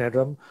amazing snare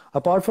drum.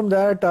 Apart from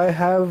that, I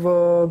have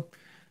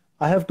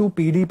two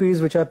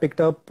PDPs which I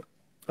picked up.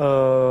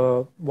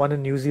 One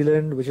in New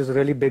Zealand, which is a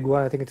really big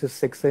one. I think it's a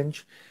 6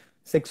 inch,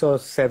 6 or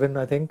 7,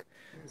 I think.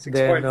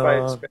 Then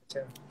 6.5 space.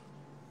 Yeah.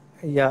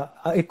 yeah,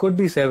 it could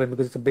be 7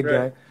 because it's a big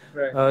Right. guy.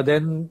 Right.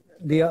 Then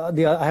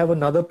I have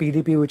another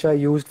PDP which I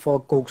used for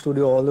Coke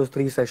Studio, all those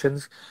three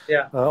sessions,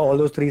 Yeah. all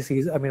those three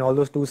seasons, I mean, all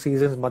those 2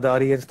 seasons,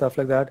 Madari and stuff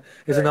like that,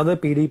 is Right. another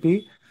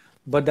PDP,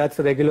 but that's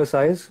the regular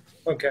size.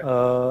 Okay.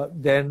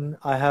 Then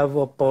I have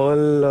a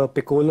Pearl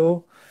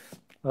Piccolo,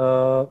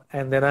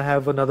 and then I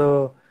have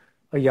a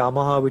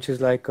Yamaha, which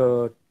is like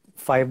a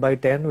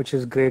 5x10, which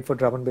is great for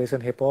drum and bass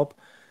and hip hop.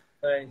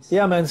 Nice.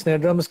 Yeah, man, snare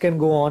drums can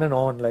go on and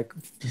on. Like,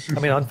 I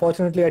mean,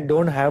 unfortunately, I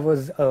don't have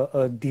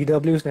a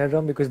DW snare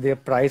drum because they're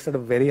priced at a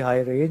very high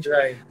range.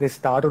 Right. They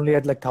start only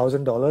at like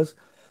 $1,000.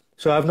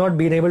 So I've not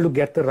been able to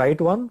get the right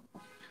one.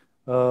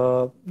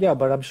 Yeah,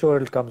 but I'm sure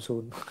it'll come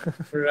soon.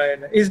 Right.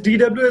 Is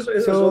DW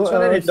is So,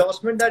 also an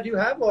endorsement that you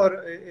have,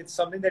 or it's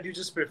something that you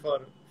just prefer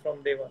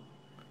from day one?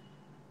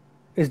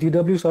 is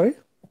DW, sorry?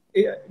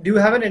 Do you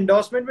have an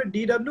endorsement with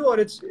DW, or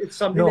it's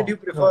something that you No,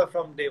 prefer no.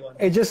 from day one?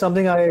 It's just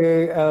something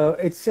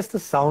it's just a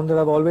sound that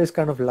I've always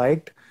kind of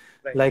liked.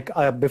 Right. Like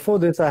before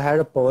this, I had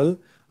a Pearl.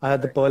 I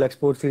had the Right. Pearl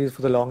Export series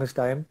for the longest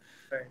time.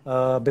 Right.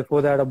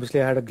 Before that,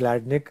 obviously, I had a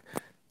Gladnick.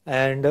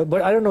 And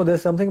but I don't know,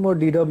 there's something about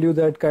DW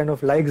that kind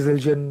of like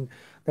Zildjian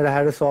that I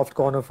had a soft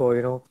corner for,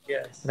 you know.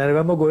 Yes. And I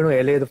remember going to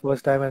LA the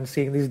first time and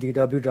seeing these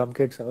DW drum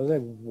kits. I was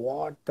like,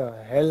 what the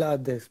hell are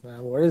this,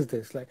 man? What is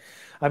this? Like,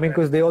 I mean, Right.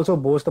 because they also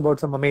boast about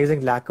some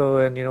amazing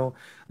lacquer and, you know,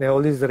 they have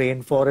all these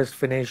rainforest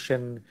finish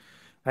and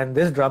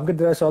this drum kit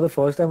that I saw the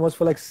first time was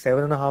for like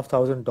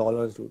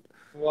 $7,500, dude.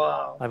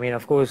 Wow. I mean,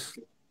 of course,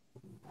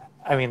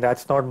 I mean,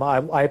 that's not my,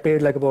 I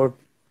paid like about,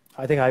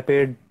 I think I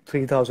paid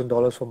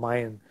 $3,000 for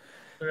mine.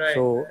 Right.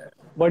 So,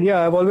 but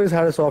yeah, I've always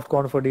had a soft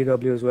corner for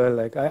DW as well.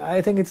 Like,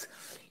 I think it's,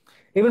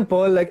 even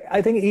Pearl, like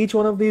I think each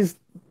one of these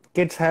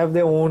kits have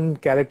their own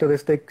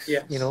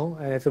characteristics, you Yes. know,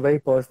 and it's a very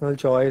personal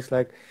choice.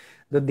 Like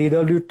the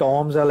DW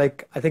toms are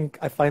like, I think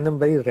I find them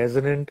very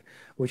resonant,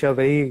 which are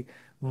very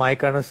my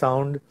kind of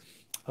sound.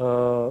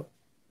 Uh,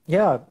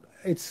 yeah,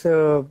 it's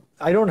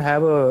I don't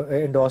have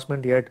a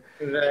endorsement yet.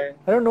 Right.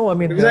 I don't know. I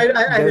mean, Because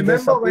I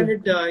there's remember some when people.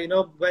 it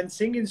when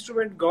Sing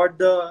Instrument got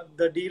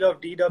the deal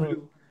of Hmm,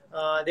 DW,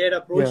 they had yeah,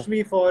 approached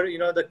me for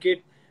the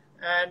kit,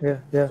 and yeah,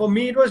 yeah, for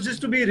me it was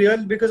just to be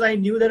real because I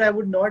knew that I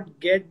would not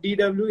get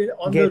DW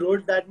on the get,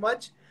 road that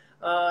much,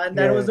 and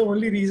that was yeah, the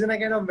only reason I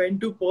kind of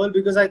went to Pearl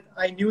because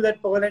I knew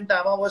that Pearl and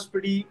Tama was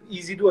pretty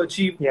easy to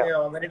achieve, yeah,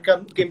 when it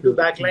came to absolutely.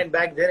 Hmm, backline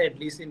back then, at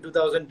least in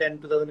 2010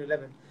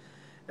 2011,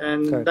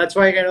 and correct. that's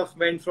why I kind of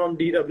went from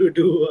DW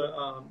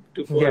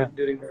to Pearl Yeah.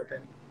 during that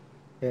time.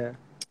 Yeah.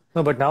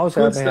 No, but now,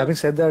 sir, I Cool mean, stuff. having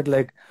said that,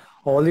 like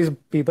all these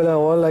people are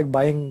all like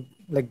buying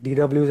like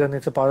DWs and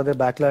it's a part of their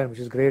backline, which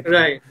is great, you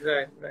know. Right,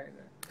 right, right,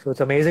 right. So it's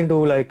amazing to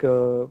like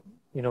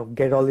you know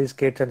get all these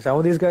kits and some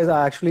of these guys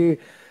are actually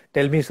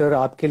tell me, sir,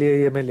 आपके लिए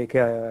ये मैं लेके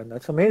आया and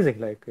that's amazing.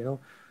 Like you know,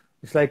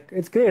 it's like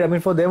it's great. I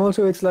mean, for them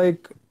also, it's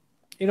like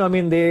you know, I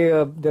mean, they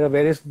there are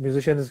various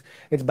musicians.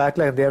 It's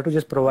backline. They have to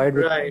just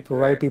Right,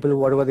 provide right, people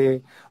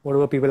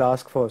whatever people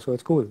ask for. So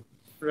it's cool.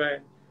 right.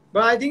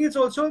 But I think it's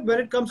also when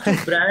it comes to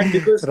brand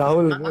because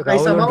I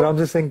Rahul on somehow,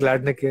 drums is saying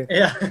Gladnick.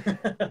 yeah.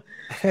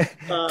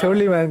 uh,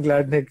 Totally, man,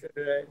 Gladnick.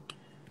 right.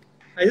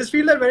 I just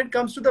feel that when it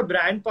comes to the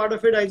brand part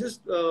of it, I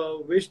just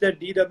wish that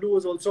DW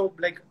was also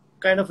like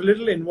kind of a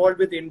little involved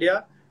with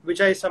India,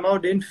 which I somehow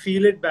didn't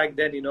feel it back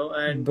then,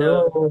 and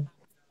Bro,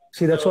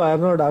 see, that's so why I've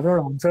not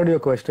answered your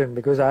question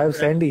because I have right,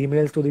 sent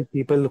emails to the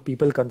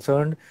people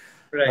concerned.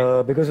 right.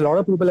 Because a lot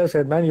of people have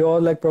said, man,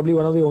 you're like probably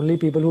one of the only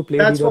people who play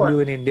That's DW what.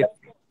 in India.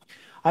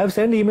 I've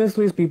sent emails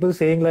to these people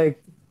saying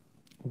like,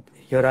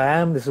 here I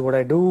am, this is what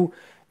I do.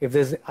 If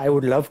there's, I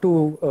would love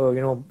to,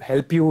 you know,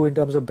 help you in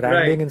terms of Right,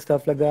 branding and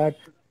stuff like that.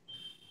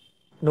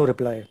 No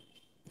reply.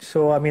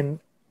 So I mean,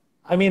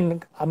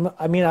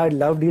 I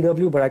love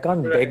DW, but I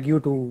can't right. beg you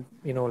to,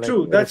 you know, like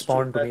True. That's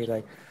true. respond to me. That's true.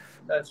 Like,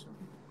 That's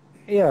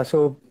yeah,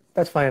 so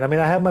that's fine. I mean,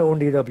 I have my own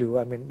DW.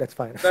 I mean, that's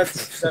fine.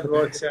 that So,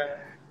 works. Yeah.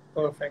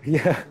 Perfect.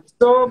 yeah,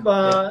 So,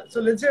 yeah.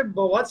 Lindsay,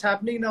 what's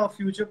happening now?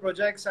 Future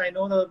projects? I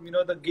know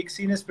the gig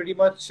scene is pretty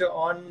much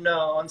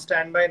on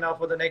standby now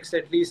for the next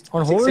at least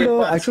On six hold, eight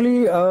months.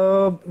 actually,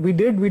 we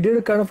did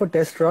a kind of a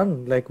test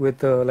run, like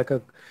with uh,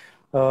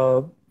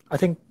 I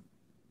think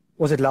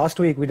was it last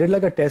week? We did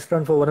like a test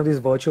run for one of these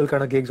virtual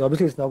kind of gigs.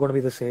 Obviously, it's not going to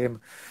be the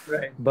same,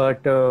 Right.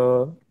 but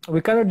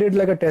we kind of did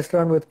like a test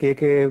run with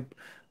KK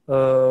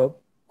uh,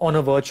 on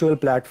a virtual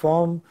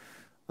platform.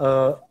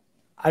 Uh,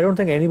 I don't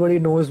think anybody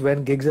knows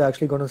when gigs are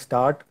actually going to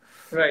start,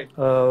 Right.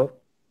 uh,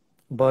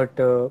 but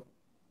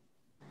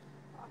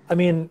I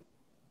mean,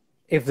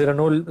 if there are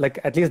no like,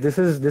 at least this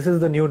is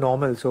the new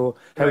normal. So,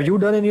 have Right. you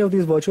done any of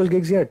these virtual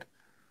gigs yet?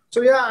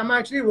 So yeah, I'm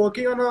actually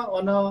working on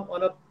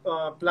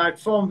a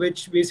platform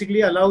which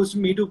basically allows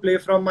me to play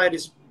from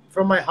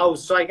my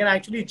house. So I can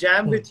actually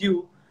jam Hmm. with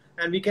you,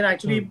 and we can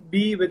actually Hmm.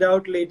 be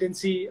without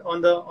latency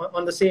on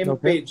the same Okay.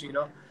 page.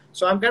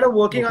 So I'm kind of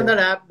working on Okay. that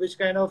app, which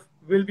kind of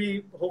will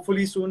be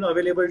hopefully soon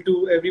available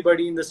to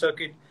everybody in the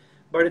circuit.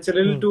 But it's a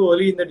little Hmm. too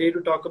early in the day to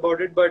talk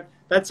about it. But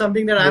that's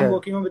something that I'm Yeah.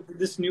 working on with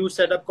this new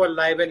setup called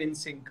Live and In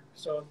Sync.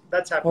 So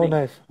that's Oh, happening.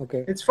 nice.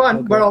 Okay. It's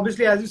fun, but Okay.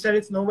 obviously, as you said,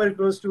 it's nowhere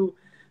close to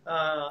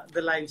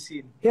the live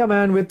scene. Yeah,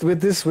 man.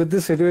 With this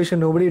situation,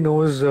 nobody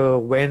knows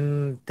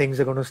when things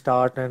are going to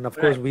start, and of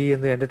course, Right, we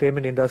in the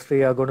entertainment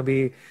industry are going to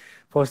be,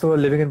 first of all,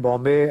 living in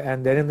Bombay,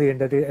 and then in the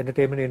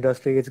entertainment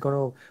industry, we're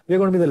going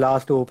to be the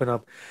last to open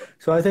up.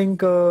 So I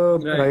think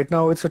right, right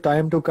now it's a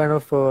time to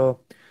reinvent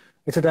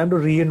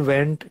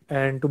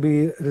and to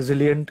be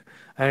resilient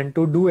and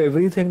to do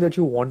everything that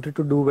you wanted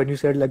to do when you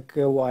said like,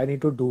 oh, I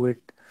need to do it.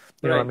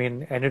 I right.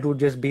 mean, and it would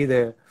just be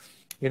there,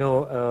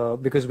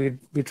 because we'd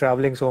be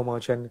traveling so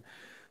much and.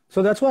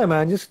 So that's why,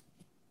 man.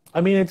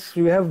 I mean,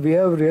 we have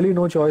really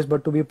no choice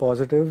but to be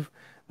positive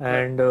Right.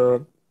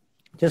 and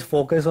just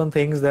focus on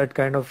things that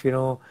kind of get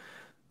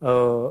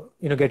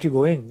you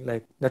going.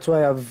 Like that's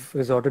why I've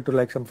resorted to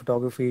like some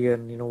photography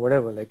and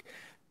whatever. Like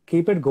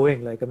keep it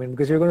going. Like I mean,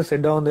 because you're gonna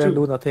sit down there and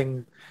True. do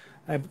nothing,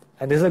 and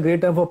this is a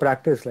great time for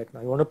practice. Like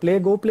now, you want to play,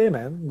 go play,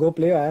 man. Go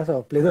play your ass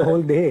off. Play the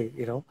whole day.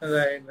 Right,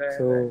 right, right.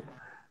 So.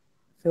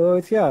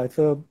 So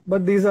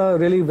but these are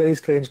really very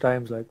strange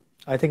times. Like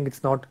I think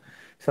it's not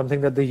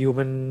something that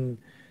humans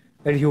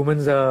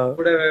are,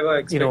 Would have ever you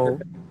expected know,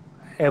 that.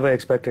 ever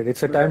expected.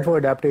 It's a time Right. for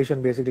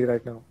adaptation basically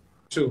right now.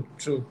 True,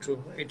 true,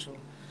 true. Very true.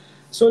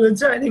 So,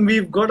 Lindsay, I think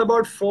we've got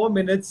about 4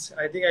 minutes.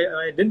 I think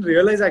I didn't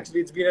realize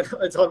actually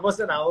it's almost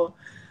an hour.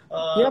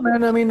 Yeah, Uh,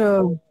 man. I mean,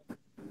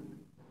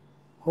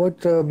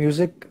 what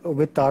music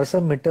with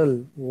Tarsam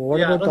Mittal? What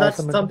yeah, about no, that's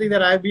Tarsam Mittal? something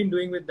that I've been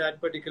doing with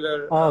that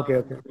particular Ah, okay,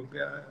 okay. group.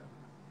 Yeah,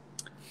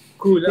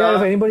 cool.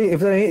 Yeah, if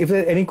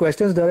there are any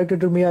questions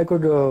directed to me, I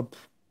could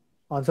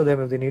answer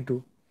them if they need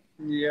to.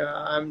 Yeah,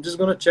 I'm just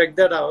gonna check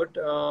that out.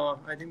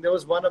 I think there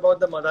was one about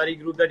the Madari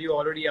group that you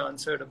already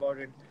answered about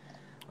it,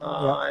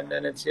 Yeah. and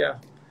then it's yeah.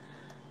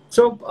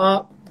 So,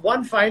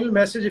 one final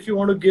message, if you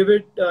want to give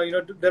it, there are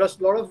a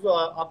lot of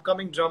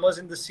upcoming drummers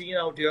in the scene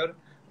out here.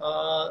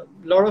 A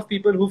lot of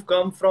people who've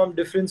come from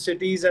different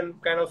cities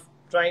and kind of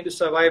trying to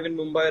survive in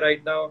Mumbai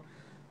right now.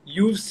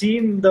 You've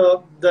seen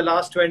the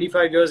last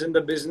 25 years in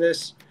the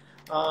business.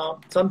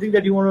 Something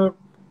that you want to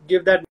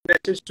give that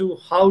message to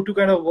how to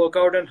kind of work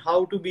out and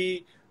how to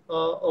be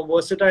a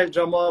versatile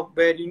drummer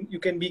where you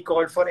can be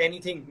called for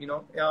anything,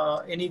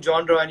 any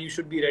genre, and you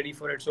should be ready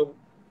for it. So,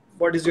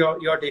 what is your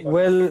take on that?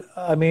 Well,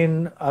 I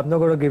mean, I'm not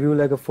going to give you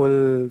like a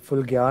full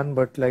gyan,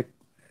 but like,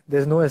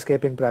 there's no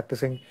escaping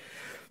practicing.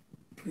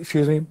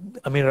 Excuse me.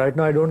 I mean, right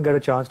now I don't get a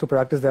chance to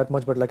practice that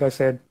much, but like I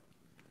said,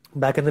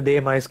 back in the day,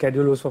 my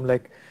schedule was from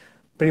like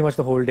pretty much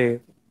the whole day.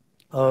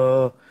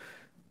 Uh,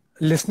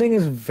 Listening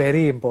is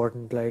very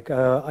important. Like,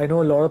 I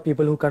know a lot of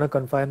people who kind of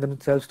confine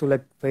themselves to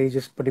like very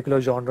just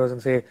particular genres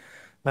and say,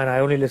 man, I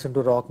only listen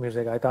to rock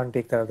music. I can't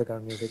take that other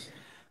kind of music.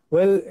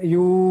 Well,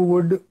 you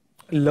would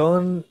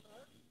learn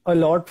a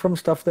lot from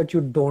stuff that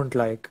you don't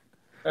like,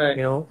 Right.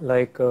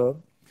 like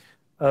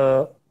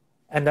uh,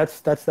 and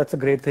that's a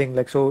great thing.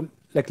 Like so,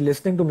 like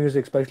listening to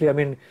music, especially. I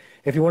mean,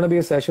 if you want to be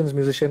a sessions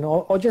musician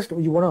or just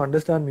you want to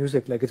understand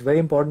music, like it's very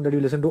important that you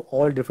listen to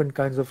all different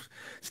kinds of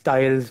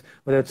styles,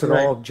 whether it's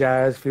Right. rock,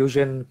 jazz,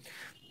 fusion,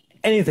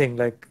 anything.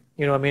 Like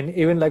I mean,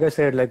 even like I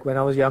said, like when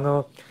I was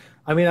younger,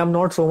 I mean, I'm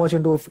not so much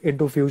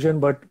into fusion,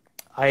 but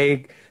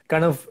I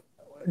kind of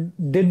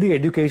did the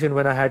education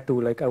when I had to.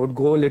 Like I would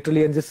go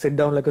literally and just sit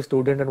down like a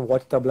student and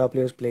watch tabla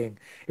players playing.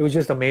 It was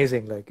just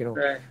amazing,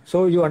 Right.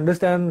 So you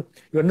understand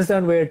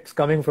where it's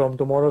coming from.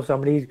 Tomorrow, if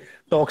somebody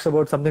talks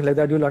about something like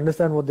that, you'll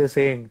understand what they're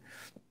saying.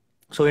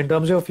 So in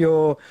terms of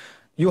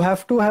you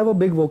have to have a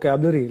big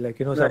vocabulary. Like,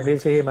 Right. somebody will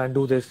say, hey man,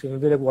 do this. You'll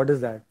be like, what is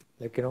that?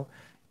 Like,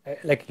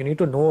 like you need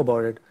to know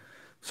about it.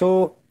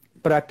 So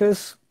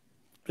practice,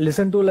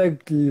 listen to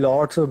like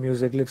lots of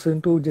music,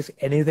 listen to just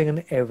anything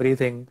and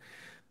everything.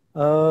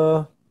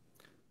 Uh,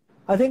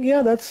 I think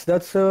yeah, that's.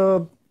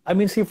 I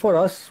mean, see, for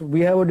us,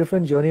 we have a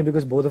different journey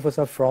because both of us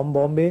are from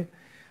Bombay.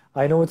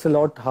 I know it's a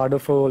lot harder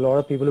for a lot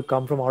of people who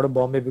come from out of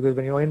Bombay because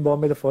when you're in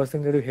Bombay, the first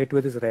thing that you hit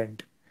with is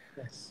rent.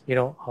 Yes.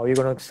 How you're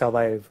gonna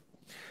survive.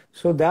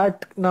 So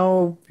that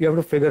now you have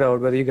to figure out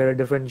whether you get a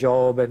different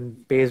job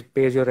and pays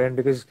your rent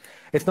because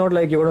it's not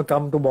like you're gonna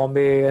come to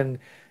Bombay and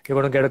you're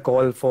gonna get a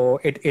call for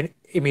it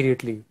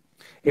immediately.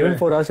 Even Right.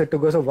 for us, it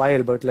took us a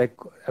while, but like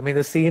I mean,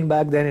 the scene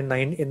back then in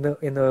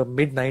the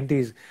mid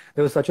 '90s,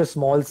 there was such a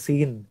small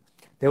scene.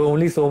 There were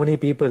only so many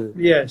people,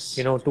 Yes.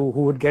 to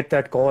who would get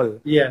that call.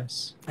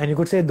 Yes. And you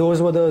could say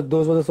those were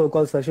the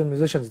so-called session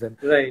musicians then.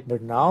 Right.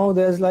 But now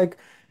there's like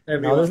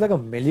Everyone. a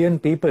million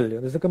people.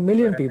 There's like a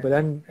million Right. people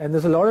and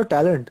there's a lot of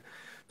talent.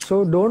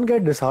 So don't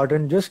get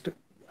disheartened. Just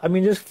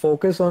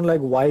focus on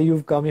like why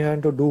you've come here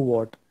and to do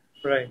what.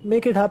 Right.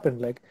 Make it happen.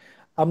 Like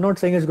I'm not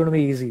saying it's going to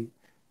be easy.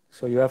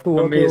 So you have to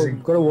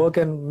Amazing. got to work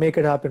and make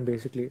it happen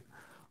basically.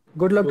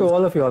 Good luck to Cool.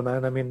 all of y'all,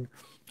 man. I mean,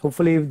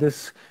 hopefully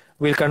this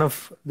will kind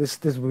of this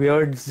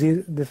weird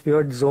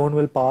zone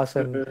will pass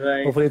and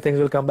Right. hopefully things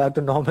will come back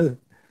to normal.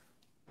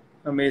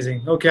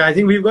 Amazing. Okay, I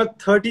think we've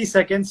got 30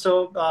 seconds.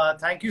 So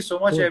thank you so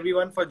much, Cool.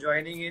 everyone, for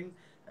joining in.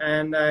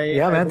 And I,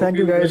 Yeah, I man. hope Thank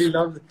you you really guys.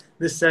 loved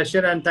this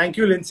session. And thank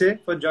you, Lindsay,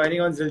 for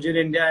joining on Zildjian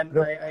India. And I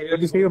Good really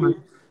to see you, hope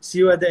man. see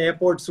you at the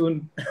airport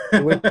soon.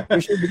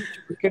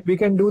 We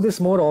can do this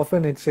more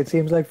often. It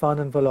seems like fun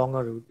and for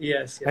longer route.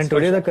 Yes, yes, And for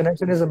today the sure.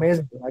 connection is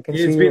amazing. I can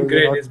see It's you. been You're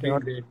great. not. It's You're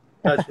been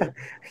not. great. Touch it.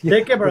 Yeah.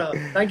 Take care,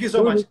 brother. Thank you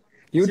so much. Cool.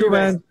 You See too, you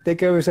guys. man. Take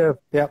care of yourself.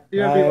 Yeah. See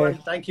you, everyone. Bye.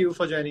 Thank you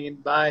for joining in.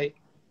 Bye.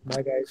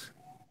 Bye, guys.